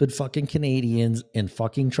 The stupid fucking Canadians and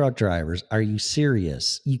fucking truck drivers. Are you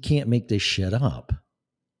serious? You can't make this shit up.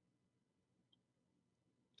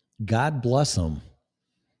 God bless them.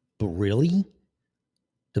 But really?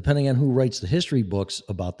 Depending on who writes the history books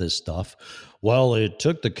about this stuff, well, it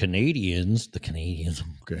took the Canadians,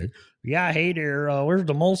 okay. Yeah, hey there, where's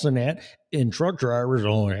the Molson at? And truck drivers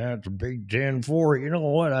only had the Big 10 for it. You know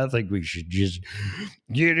what? I think we should just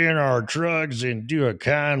get in our trucks and do a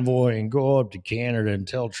convoy and go up to Canada and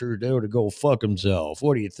tell Trudeau to go fuck himself.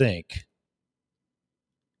 What do you think?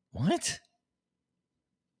 What?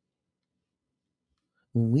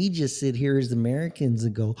 When we just sit here as Americans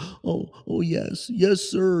and go, oh, yes,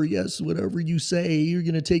 sir, yes, whatever you say, you're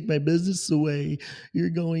going to take my business away. You're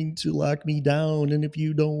going to lock me down. And if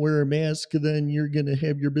you don't wear a mask, then you're going to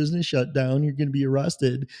have your business shut down. You're going to be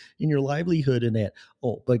arrested in your livelihood and that.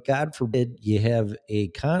 Oh, but God forbid you have a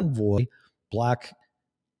convoy block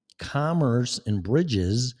commerce and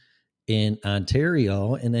bridges in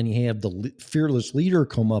Ontario, and then you have the fearless leader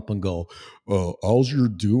come up and go, all you're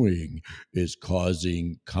doing is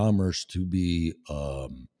causing commerce to be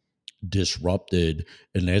disrupted,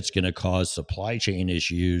 and that's going to cause supply chain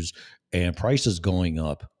issues and prices going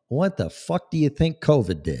up. What the fuck do you think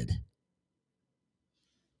COVID did?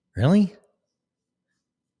 Really?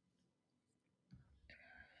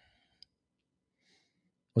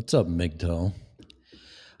 What's up, Migto?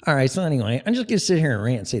 All right, so anyway, I'm just going to sit here and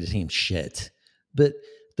rant and say the same shit. But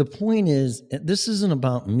the point is, this isn't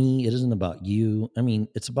about me. It isn't about you. I mean,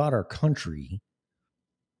 it's about our country.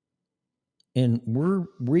 And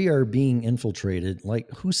we are being infiltrated. Like,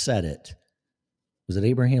 who said it? Was it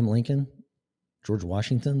Abraham Lincoln? George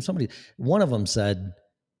Washington? Somebody, one of them said,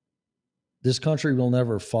 this country will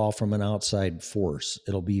never fall from an outside force.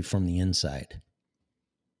 It'll be from the inside.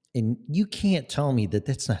 And you can't tell me that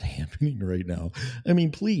that's not happening right now. I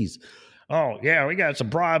mean, please. Oh, yeah, we got some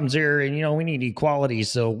problems here, and, we need equality,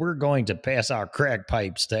 so we're going to pass out crack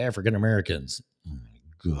pipes to African Americans. Oh,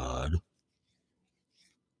 my God.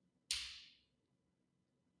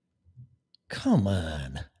 Come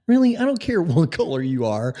on. Really? I don't care what color you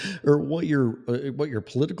are or what your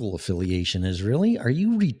political affiliation is. Really? Are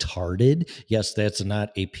you retarded? Yes, that's not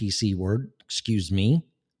a PC word. Excuse me.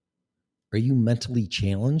 Are you mentally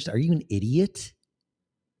challenged? Are you an idiot?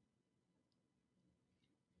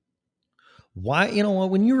 Why,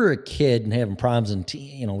 when you were a kid and having problems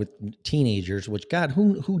with teenagers, which God,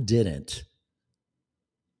 who didn't?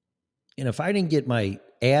 And if I didn't get my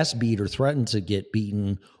ass beat or threatened to get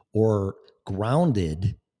beaten or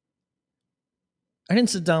grounded, I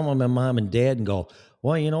didn't sit down with my mom and dad and go,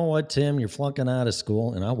 well, you know what, Tim, you're flunking out of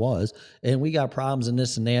school. And I was, and we got problems and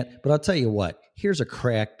this and that. But I'll tell you what, here's a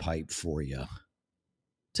crack pipe for you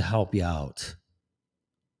to help you out.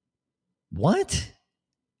 What?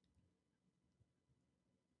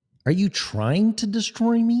 Are you trying to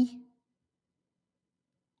destroy me?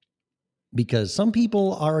 Because some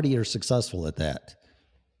people already are successful at that.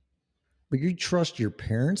 But you trust your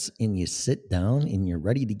parents and you sit down and you're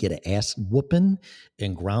ready to get an ass whooping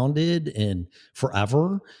and grounded and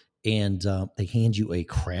forever, and they hand you a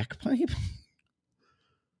crack pipe?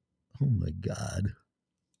 Oh, my God.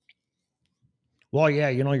 Well, yeah,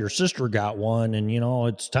 your sister got one, and,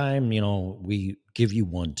 it's time, we give you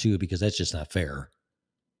one too, because that's just not fair.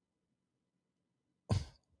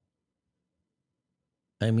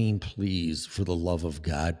 I mean, please, for the love of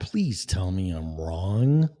God, please tell me I'm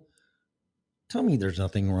wrong. Tell me there's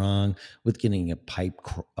nothing wrong with getting a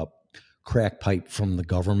crack pipe from the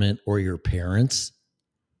government or your parents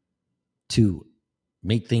to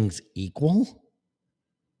make things equal.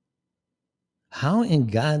 How in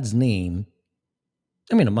God's name,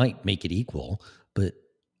 I mean, it might make it equal, but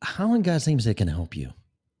how in God's name is that going to help you?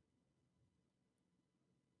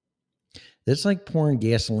 It's like pouring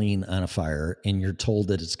gasoline on a fire and you're told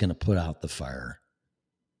that it's going to put out the fire.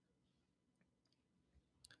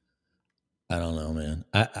 I don't know, man.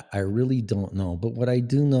 I really don't know. But what I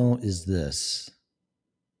do know is this.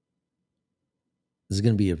 This is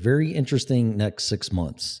going to be a very interesting next 6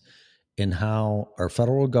 months in how our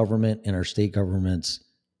federal government and our state governments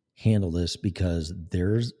handle this, because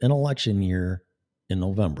there's an election year in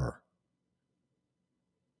November.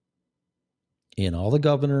 And all the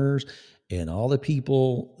governors and all the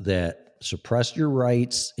people that suppressed your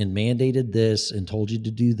rights and mandated this and told you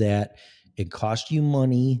to do that, it cost you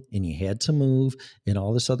money and you had to move and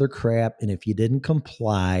all this other crap. And if you didn't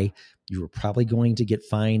comply, you were probably going to get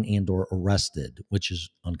fined and or arrested, which is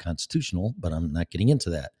unconstitutional, but I'm not getting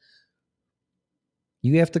into that.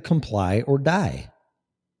 You have to comply or die.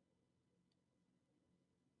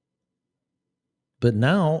 But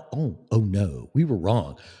now, oh no, we were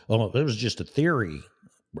wrong. Oh, it was just a theory.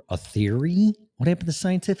 A theory? What happened to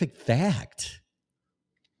scientific fact?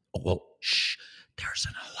 Oh, well, shh. There's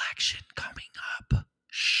an election coming up.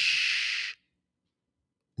 Shh.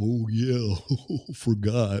 Oh, yeah.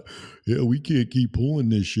 Forgot. Yeah, we can't keep pulling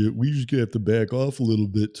this shit. We just have to back off a little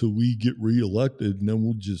bit till we get reelected, and then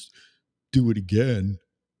we'll just do it again.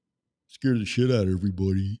 Scare the shit out of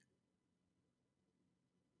everybody.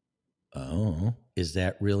 Oh, is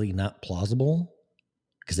that really not plausible?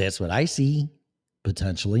 Because that's what I see,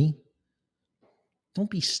 potentially. Don't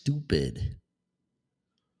be stupid.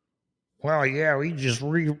 Well, yeah, we just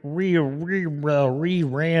ran.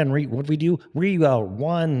 What we do? We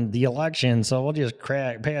won the election, so we'll just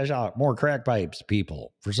pass out more crack pipes to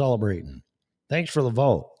people for celebrating. Thanks for the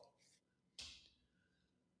vote.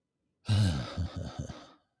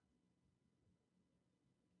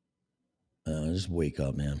 Just wake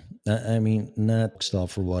up, man. I mean, not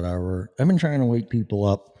stuff or whatever. I've been trying to wake people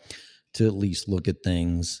up to at least look at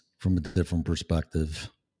things from a different perspective.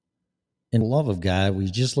 In the love of God, we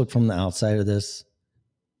just look from the outside of this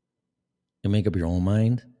and make up your own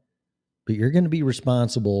mind. But you're going to be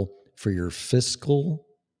responsible for your fiscal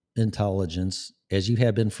intelligence, as you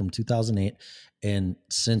have been from 2008. And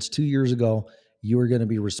since 2 years ago, you are going to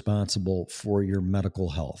be responsible for your medical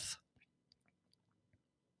health.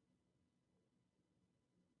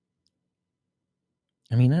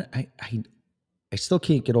 I mean, I still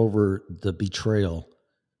can't get over the betrayal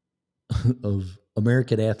of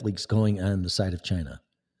American athletes going on the side of China.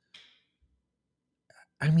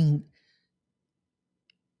 I mean,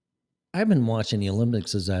 I've been watching the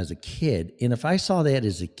Olympics as I was a kid, and if I saw that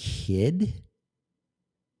as a kid,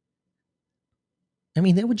 I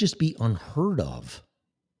mean, that would just be unheard of.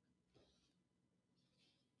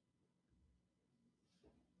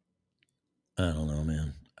 I don't know,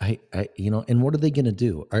 man. And what are they going to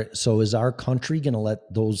do? So is our country going to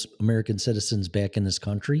let those American citizens back in this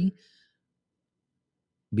country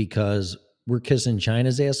because we're kissing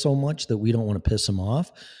China's ass so much that we don't want to piss them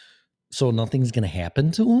off? So nothing's going to happen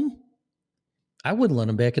to them? I wouldn't let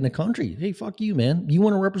them back in the country. Hey, fuck you, man. You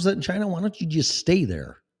want to represent China? Why don't you just stay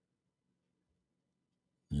there?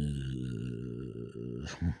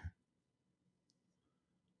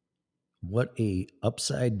 What a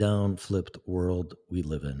upside down flipped world we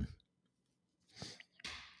live in.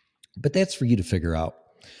 But that's for you to figure out.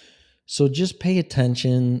 So just pay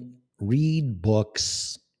attention, read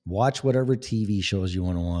books, watch whatever TV shows you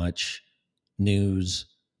want to watch, news,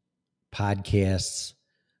 podcasts.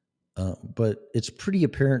 But it's pretty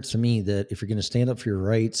apparent to me that if you're going to stand up for your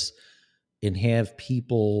rights and have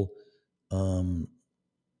people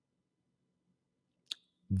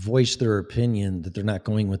voice their opinion that they're not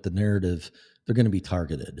going with the narrative, they're going to be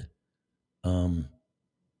targeted. And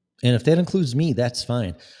if that includes me, that's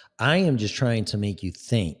fine. I am just trying to make you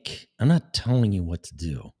think. I'm not telling you what to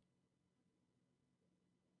do.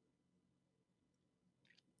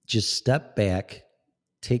 Just step back,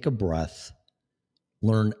 take a breath,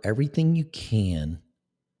 learn everything you can,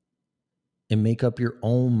 and make up your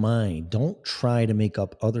own mind. Don't try to make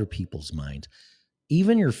up other people's minds.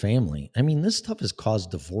 Even your family. I mean, this stuff has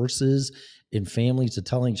caused divorces and families to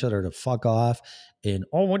telling each other to fuck off. And,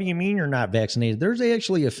 oh, what do you mean you're not vaccinated? There's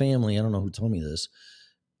actually a family, I don't know who told me this.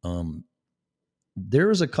 There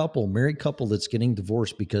is a married couple that's getting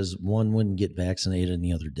divorced because one wouldn't get vaccinated and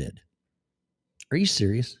the other did. Are you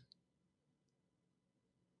serious?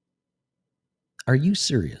 Are you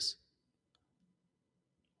serious?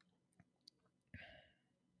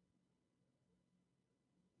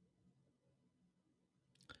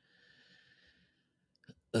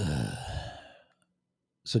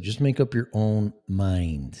 So just make up your own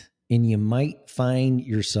mind, and you might find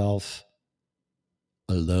yourself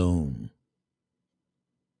alone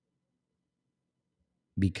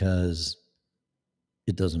because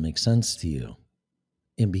it doesn't make sense to you,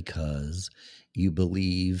 and because you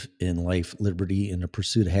believe in life, liberty, and the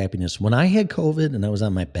pursuit of happiness. When I had COVID and I was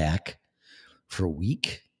on my back for a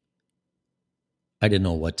week, I didn't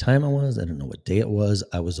know what time it was. I didn't know what day it was.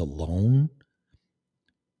 I was alone,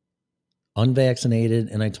 unvaccinated,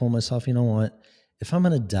 and I told myself, you know what? If I'm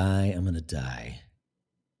going to die, I'm going to die.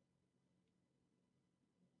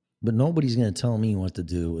 But nobody's going to tell me what to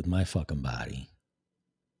do with my fucking body.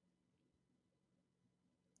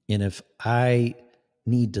 And if I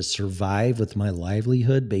need to survive with my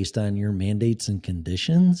livelihood based on your mandates and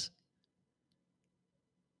conditions,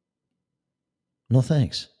 no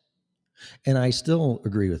thanks. And I still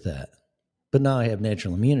agree with that. But now I have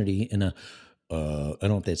natural immunity, and I don't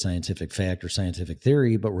know if that's scientific fact or scientific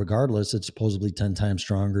theory, but regardless, it's supposedly 10 times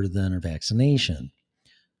stronger than a vaccination.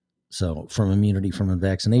 So from immunity from a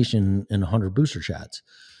vaccination and 100 booster shots.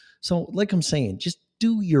 So like I'm saying, just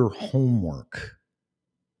do your homework.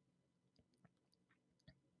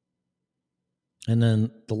 And then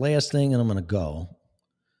the last thing, and I'm going to go,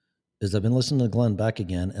 is I've been listening to Glenn Beck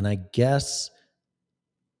again, and I guess,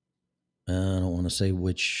 I don't want to say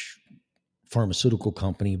which pharmaceutical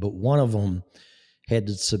company, but one of them had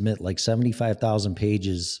to submit like 75,000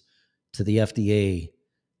 pages to the FDA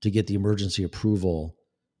to get the emergency approval.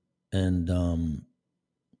 And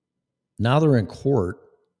now they're in court,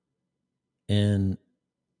 and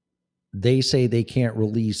they say they can't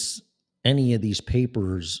release any of these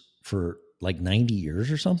papers for like 90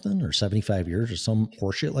 years or something, or 75 years or some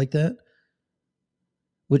horseshit like that.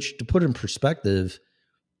 Which, to put in perspective,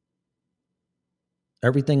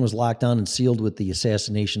 everything was locked down and sealed with the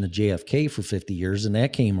assassination of JFK for 50 years, and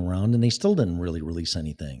that came around, and they still didn't really release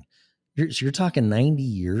anything. You're talking 90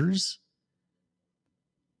 years?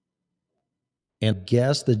 And I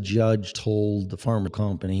guess the judge told the pharma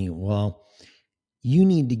company, well, you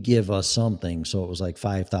need to give us something. So it was like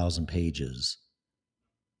 5,000 pages.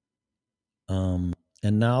 And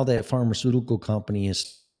now that pharmaceutical company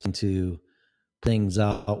is starting to things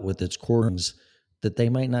out with its courts that they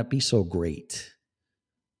might not be so great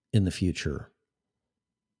in the future.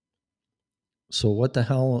 So what the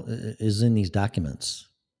hell is in these documents?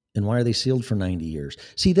 And why are they sealed for 90 years?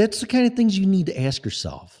 See, that's the kind of things you need to ask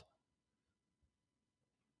yourself.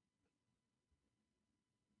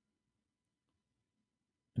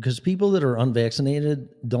 Because people that are unvaccinated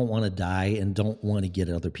don't want to die and don't want to get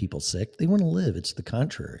other people sick. They want to live. It's the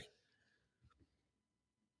contrary.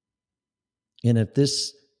 And if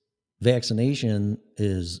this vaccination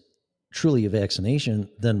is truly a vaccination,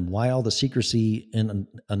 then why all the secrecy in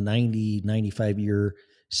a 90, 95-year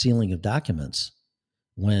sealing of documents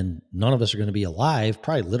when none of us are going to be alive,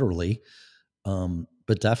 probably literally,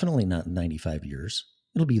 but definitely not in 95 years.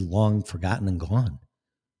 It'll be long forgotten and gone.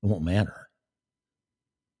 It won't matter.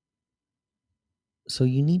 So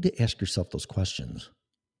you need to ask yourself those questions.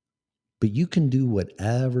 But you can do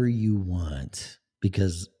whatever you want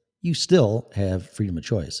because you still have freedom of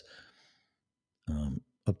choice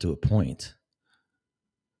up to a point.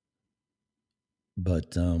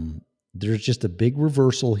 But there's just a big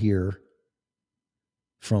reversal here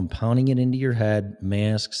from pounding it into your head,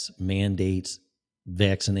 masks, mandates,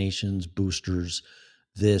 vaccinations, boosters,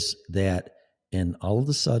 this, that, and all of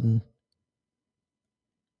a sudden,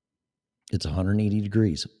 it's 180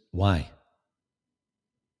 degrees. Why?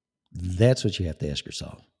 That's what you have to ask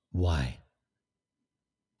yourself. Why?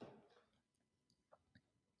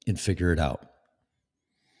 And figure it out.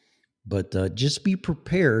 But just be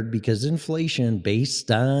prepared because inflation based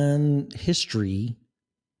on history,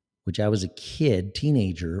 which I was a kid,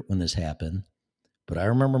 teenager when this happened, but I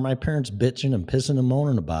remember my parents bitching and pissing and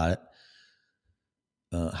moaning about it,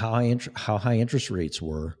 how high interest rates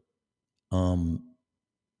were.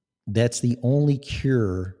 That's the only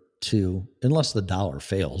cure to, unless the dollar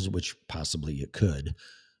fails, which possibly it could,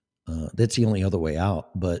 that's the only other way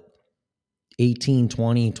out. But 18,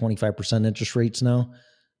 20, 25% interest rates now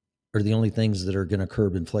are the only things that are going to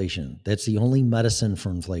curb inflation. That's the only medicine for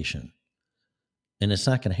inflation. And it's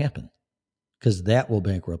not going to happen because that will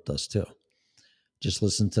bankrupt us too. Just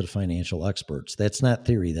listen to the financial experts. That's not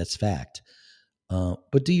theory, that's fact.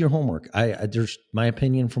 But do your homework. There's my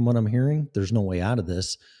opinion from what I'm hearing, there's no way out of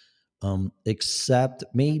this. Except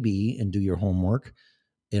maybe, and do your homework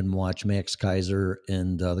and watch Max Kaiser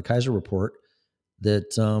and the Kaiser Report,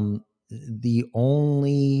 that the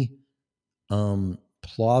only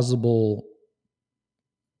plausible,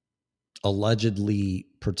 allegedly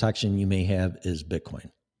protection you may have is Bitcoin.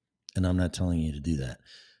 And I'm not telling you to do that.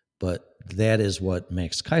 But that is what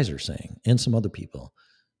Max Kaiser is saying and some other people.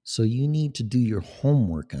 So you need to do your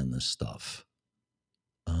homework on this stuff.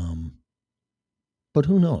 But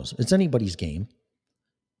who knows? It's anybody's game.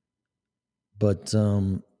 But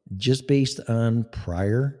just based on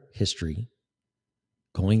prior history,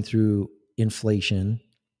 going through inflation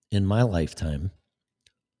in my lifetime,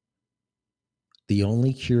 the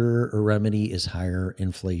only cure or remedy is higher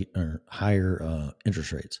interest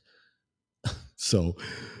rates. So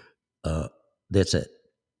that's it.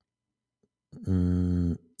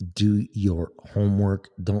 Do your homework.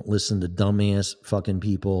 Don't listen to dumbass fucking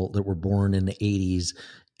people that were born in the 80s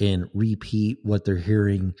and repeat what they're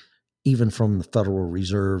hearing, even from the Federal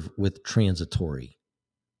Reserve with transitory.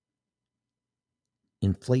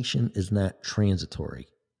 Inflation is not transitory.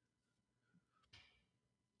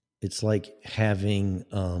 It's like having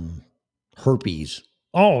herpes.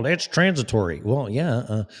 Oh, that's transitory. Well,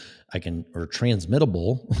 yeah, or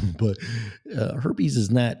transmittable, but herpes is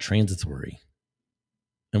not transitory.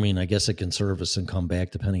 I mean, I guess it can service and come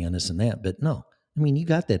back depending on this and that, but no. I mean, you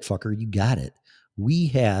got that fucker. You got it. We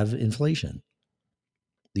have inflation.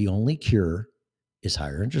 The only cure is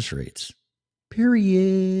higher interest rates.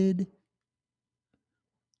 Period.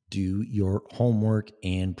 Do your homework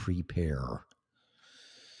and prepare.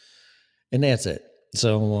 And that's it.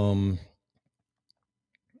 So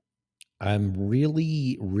I'm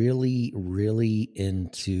really, really, really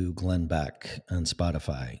into Glenn Beck on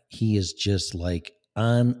Spotify. He is just like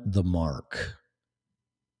on the mark.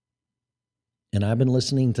 And I've been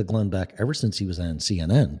listening to Glenn Beck ever since he was on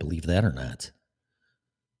CNN, believe that or not.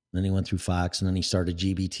 Then he went through Fox, and then he started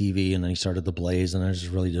GBTV, and then he started The Blaze, and I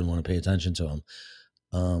just really didn't want to pay attention to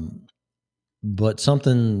him. But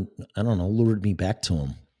something, I don't know, lured me back to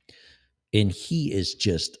him. And he is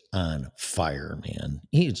just on fire, man.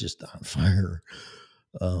 He is just on fire.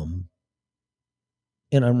 And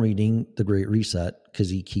I'm reading The Great Reset because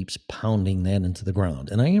he keeps pounding that into the ground.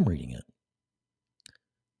 And I am reading it.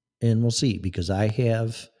 And we'll see, because I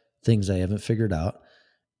have things I haven't figured out.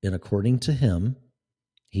 And according to him,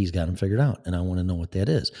 he's got them figured out. And I want to know what that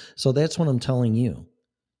is. So that's what I'm telling you.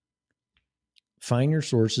 Find your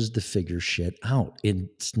sources to figure shit out.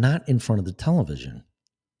 It's not in front of the television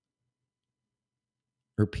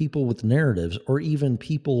or people with narratives or even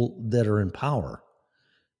people that are in power.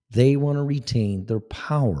 They want to retain their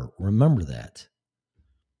power. Remember that.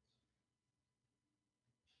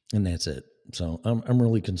 And that's it. So I'm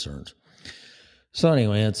really concerned. So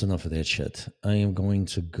anyway, that's enough of that shit. I am going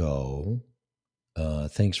to go.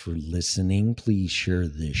 Thanks for listening. Please share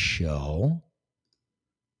this show.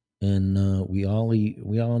 And we all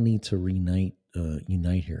need to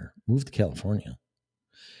unite here. Move to California.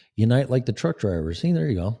 Unite like the truck drivers. See, there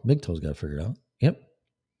you go. Big Toe's got it figured out. Yep.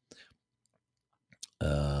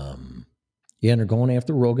 Yeah, and they're going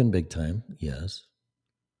after Rogan big time. Yes.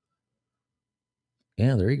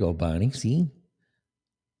 Yeah, there you go, Bonnie. See?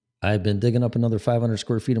 I've been digging up another 500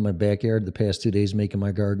 square feet in my backyard the past 2 days, making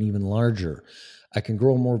my garden even larger. I can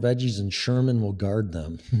grow more veggies and Sherman will guard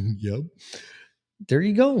them. Yep. There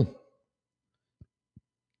you go.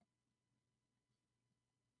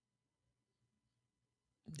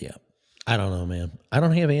 Yeah. I don't know, man. I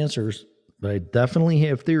don't have answers, but I definitely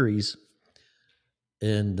have theories.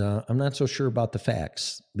 And I'm not so sure about the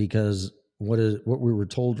facts, because what we were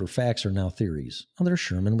told were facts are now theories. Oh, there's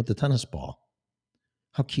Sherman with the tennis ball.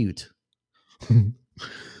 How cute. Oh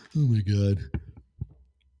my God.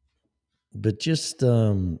 But just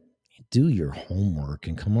do your homework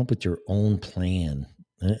and come up with your own plan.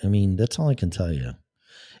 I mean, that's all I can tell you.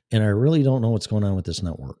 And I really don't know what's going on with this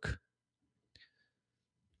network.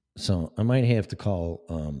 So I might have to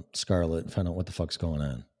call Scarlett and find out what the fuck's going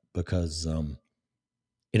on, because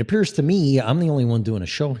it appears to me I'm the only one doing a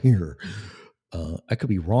show here. I could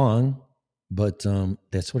be wrong, but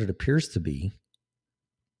that's what it appears to be.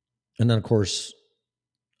 And then, of course,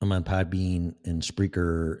 I'm on Podbean and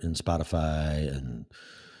Spreaker and Spotify and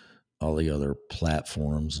all the other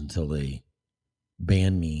platforms until they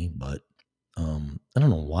ban me. But I don't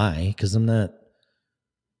know why, because I'm not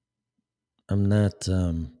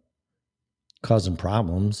causing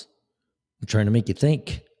problems. I'm trying to make you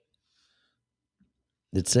think.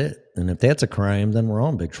 That's it. And if that's a crime, then we're all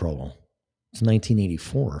in big trouble. It's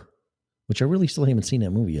 1984, which I really still haven't seen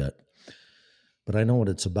that movie yet. But I know what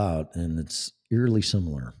it's about, and it's eerily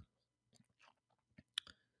similar.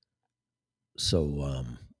 So,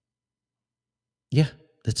 yeah,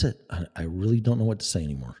 that's it. I really don't know what to say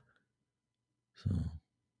anymore. So,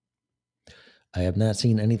 I have not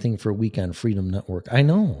seen anything for a week on Freedom Network. I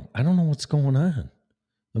know. I don't know what's going on.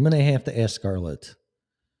 I'm going to have to ask Scarlett,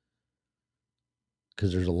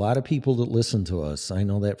 because there's a lot of people that listen to us. I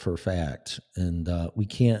know that for a fact, and we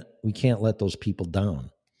can't let those people down.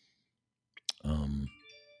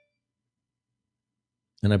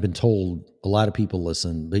 And I've been told a lot of people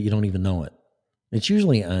listen, but you don't even know it. It's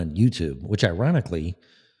usually on YouTube, which ironically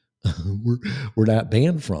we're not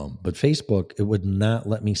banned from. But Facebook, it would not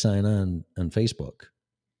let me sign on Facebook,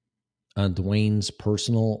 on Dwayne's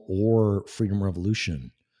personal or Freedom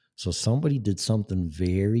Revolution. So somebody did something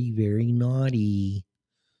very, very naughty.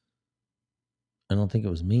 I don't think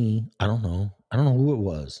it was me. I don't know. I don't know who it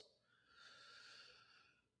was.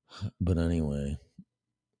 But anyway.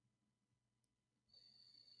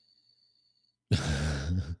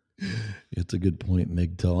 It's a good point,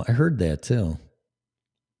 Migtel. I heard that too.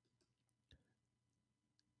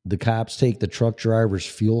 The cops take the truck driver's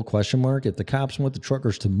fuel, ? If the cops want the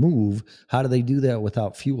truckers to move, how do they do that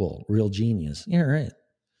without fuel? Real genius. Yeah, right.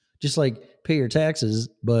 Just like pay your taxes,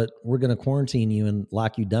 but we're going to quarantine you and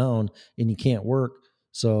lock you down and you can't work.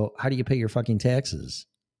 So how do you pay your fucking taxes?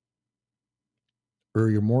 Or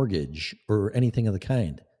your mortgage or anything of the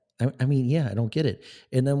kind? I mean, yeah, I don't get it.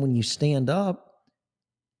 And then when you stand up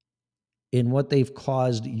in what they've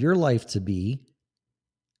caused your life to be,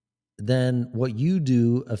 then what you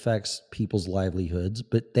do affects people's livelihoods,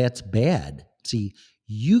 but that's bad. See,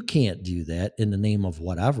 you can't do that in the name of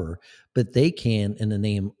whatever, but they can in the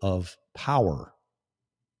name of power.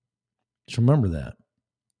 Just remember that.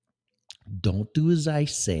 Don't do as I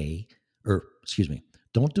say,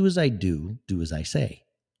 don't do as I do as I say.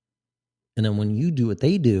 And then when you do what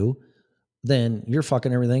they do, then you're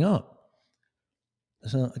fucking everything up.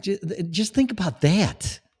 So just think about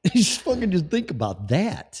that. Just think about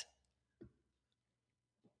that.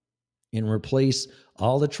 And replace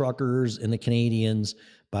all the truckers and the Canadians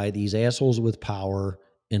by these assholes with power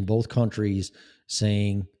in both countries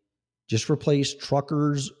saying, just replace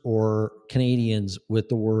truckers or Canadians with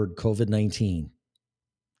the word COVID-19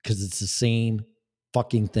 because it's the same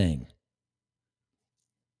fucking thing.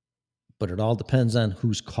 But it all depends on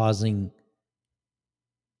who's causing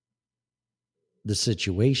the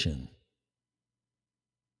situation.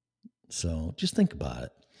 So just think about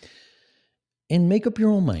it and make up your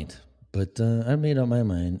own mind. But I made up my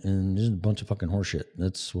mind, and there's a bunch of fucking horseshit.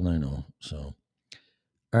 That's what I know. So,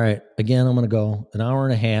 all right. Again, I'm going to go an hour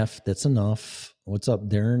and a half. That's enough. What's up,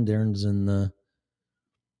 Darren? Darren's in the...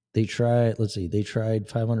 They tried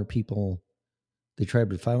 500 people. They tried,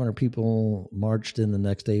 but 500 people marched in the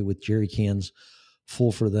next day with jerry cans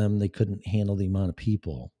full for them. They couldn't handle the amount of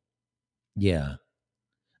people. Yeah.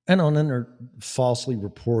 I know, and then they're falsely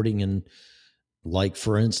reporting, and like,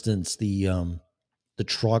 for instance, the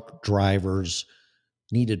truck drivers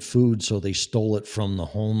needed food, so they stole it from the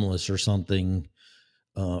homeless or something,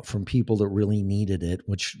 from people that really needed it,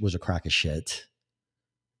 which was a crock of shit.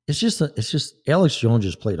 It's just Alex Jones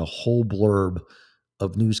just played a whole blurb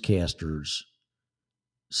of newscasters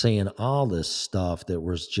saying all this stuff that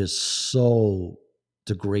was just so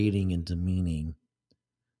degrading and demeaning.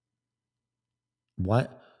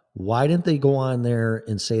 Why didn't they go on there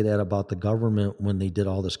and say that about the government when they did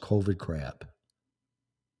all this COVID crap?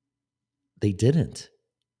 They didn't.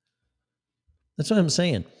 That's what I'm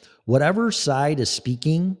saying. Whatever side is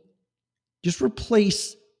speaking, just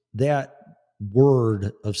replace that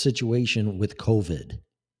word of situation with COVID.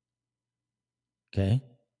 Okay?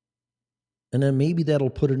 And then maybe that'll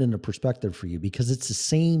put it into perspective for you, because it's the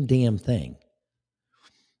same damn thing.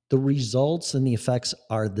 The results and the effects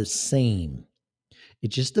are the same. It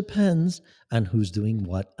just depends on who's doing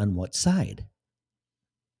what on what side.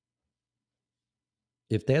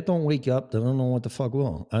 If that don't wake up, then I don't know what the fuck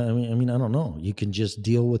will. I mean, I don't know. You can just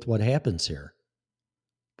deal with what happens here.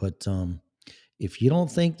 But if you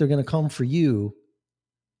don't think they're going to come for you,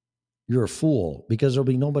 you're a fool, because there'll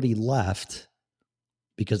be nobody left,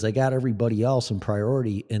 because they got everybody else in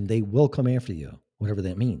priority, and they will come after you, whatever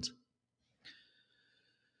that means.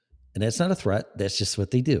 And that's not a threat. That's just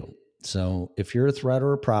what they do. So if you're a threat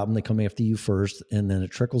or a problem, they come after you first, and then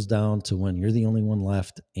it trickles down to when you're the only one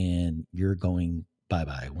left and you're going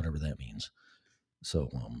bye-bye, whatever that means. So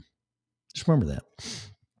just remember that.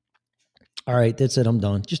 All right, that's it. I'm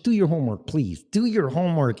done. Just do your homework, please. Do your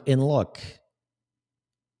homework and look.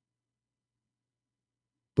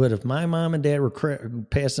 But if my mom and dad were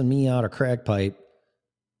passing me out a crack pipe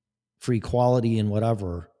for equality and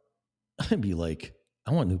whatever, I'd be like,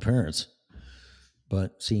 I want new parents.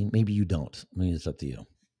 But see, maybe you don't. I mean, it's up to you.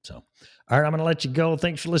 So, all right, I'm going to let you go.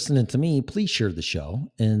 Thanks for listening to me. Please share the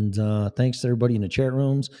show. And thanks to everybody in the chat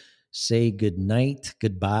rooms. Say good night,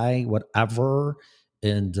 goodbye, whatever.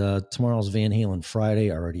 And tomorrow's Van Halen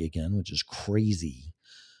Friday already again, which is crazy.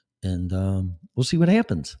 And we'll see what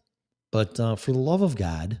happens. But for the love of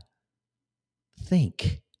God,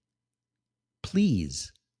 think.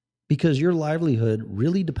 Please. Because your livelihood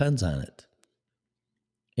really depends on it.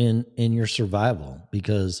 In your survival,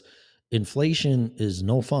 because inflation is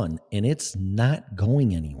no fun, and it's not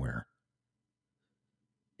going anywhere.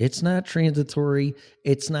 It's not transitory.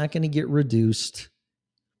 It's not going to get reduced.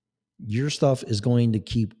 Your stuff is going to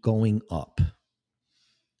keep going up.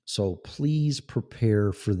 So please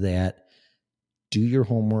prepare for that. Do your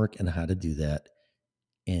homework on how to do that,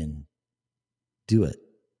 and do it.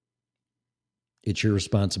 It's your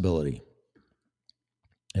responsibility.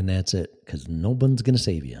 And that's it, because no one's going to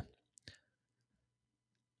save you.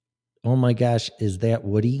 Oh my gosh, is that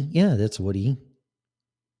Woody? Yeah, that's Woody.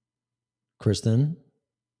 Kristen,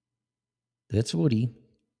 that's Woody.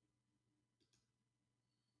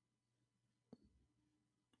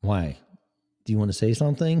 Why? Do you want to say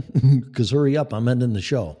something? Because hurry up, I'm ending the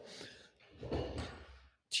show.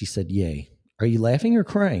 She said, yay. Are you laughing or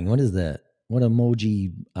crying? What is that? What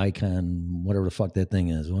emoji icon, whatever the fuck that thing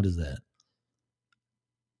is. What is that?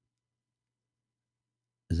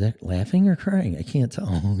 Is that laughing or crying? I can't tell.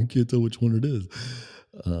 I can't tell which one it is.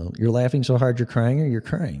 You're laughing so hard you're crying, or you're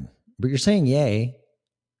crying. But you're saying yay.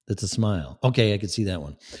 That's a smile. Okay, I could see that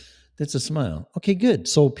one. That's a smile. Okay, good.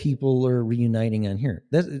 So people are reuniting on here.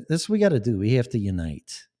 That's what we got to do. We have to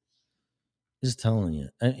unite. Just telling you.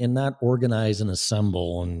 And not organize and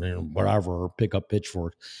assemble and whatever, or pick up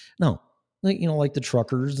pitchforks. No. Like the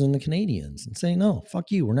truckers and the Canadians, and say, no, fuck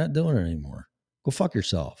you. We're not doing it anymore. Go fuck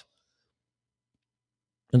yourself.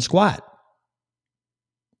 And squat.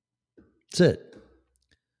 That's it.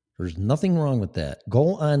 There's nothing wrong with that.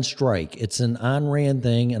 Go on strike. It's an on-ran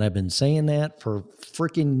thing, and I've been saying that for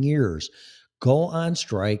freaking years. Go on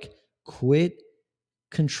strike. Quit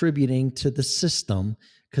contributing to the system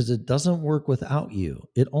because it doesn't work without you.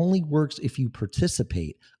 It only works if you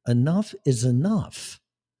participate. Enough is enough.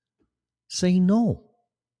 Say no.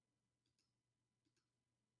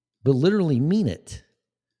 But literally mean it.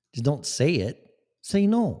 Just don't say it. Say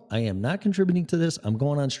no. I am not contributing to this. I'm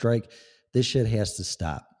going on strike. This shit has to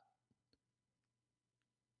stop.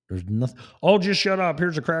 There's nothing. Oh, just shut up.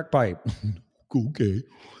 Here's a crack pipe. Okay.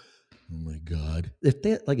 Oh my God. If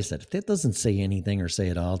that, like I said, if that doesn't say anything or say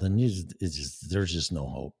it all, then there's just no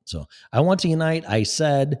hope. So I want to unite. I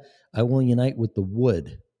said I will unite with the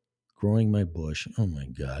wood growing my bush. Oh my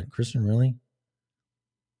God. Kristen, really?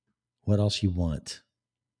 What else you want?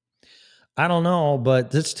 I don't know,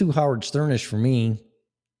 but that's too Howard Sternish for me.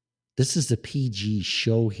 This is a PG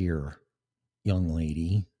show here, young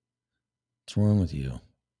lady. What's wrong with you?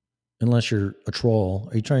 Unless you're a troll.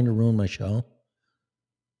 Are you trying to ruin my show?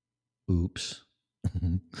 Oops.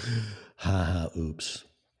 Oops.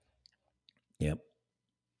 Yep.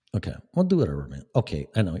 Okay. I'll do whatever, man. Okay.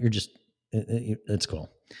 I know. You're just, it's cool.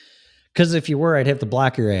 Because if you were, I'd have to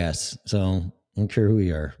block your ass. So I don't care who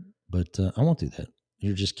you are. But I won't do that.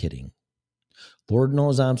 You're just kidding. Lord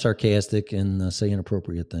knows I'm sarcastic and say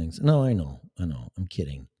inappropriate things. No, I know. I'm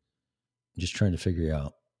kidding. I'm just trying to figure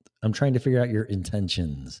out. I'm trying to figure out your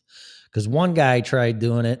intentions. Because one guy tried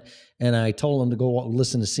doing it, and I told him to go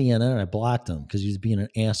listen to CNN, and I blocked him because he was being an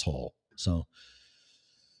asshole. So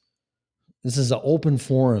this is an open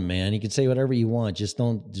forum, man. You can say whatever you want. Just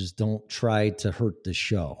don't try to hurt the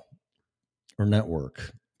show or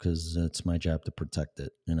network, because it's my job to protect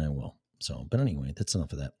it, and I will. So, but anyway, that's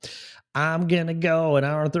enough of that. I'm going to go an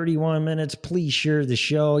hour and 31 minutes. Please share the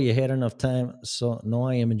show. You had enough time. So, no,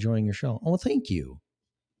 I am enjoying your show. Oh, thank you.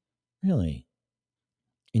 Really?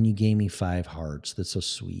 And you gave me 5 hearts. That's so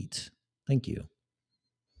sweet. Thank you.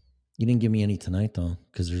 You didn't give me any tonight, though,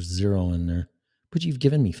 because there's 0 in there. But you've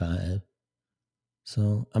given me 5.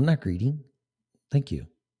 So, I'm not greedy. Thank you.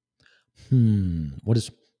 What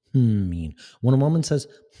does mean? When a woman says,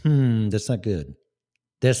 that's not good.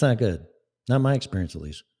 That's not good. Not my experience, at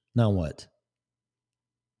least. Now what?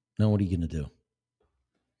 Now what are you going to do?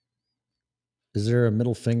 Is there a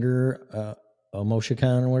middle finger,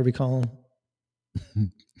 emoticon, or whatever you call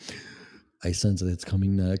them? I sense that it's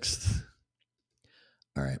coming next.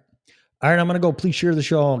 All right. I'm going to go. Please share the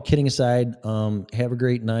show. Kidding aside, have a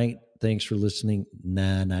great night. Thanks for listening.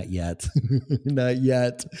 Nah, not yet. Not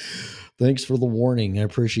yet. Thanks for the warning. I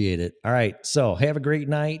appreciate it. All right. So have a great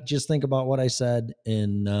night. Just think about what I said.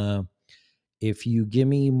 And if you give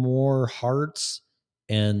me more hearts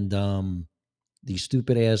and these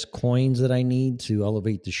stupid ass coins that I need to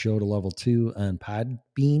elevate the show to level 2 on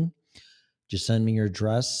Podbean, just send me your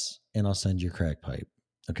address and I'll send you a crack pipe.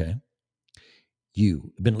 Okay.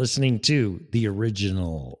 You've been listening to the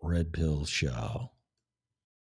original Red Pill Show.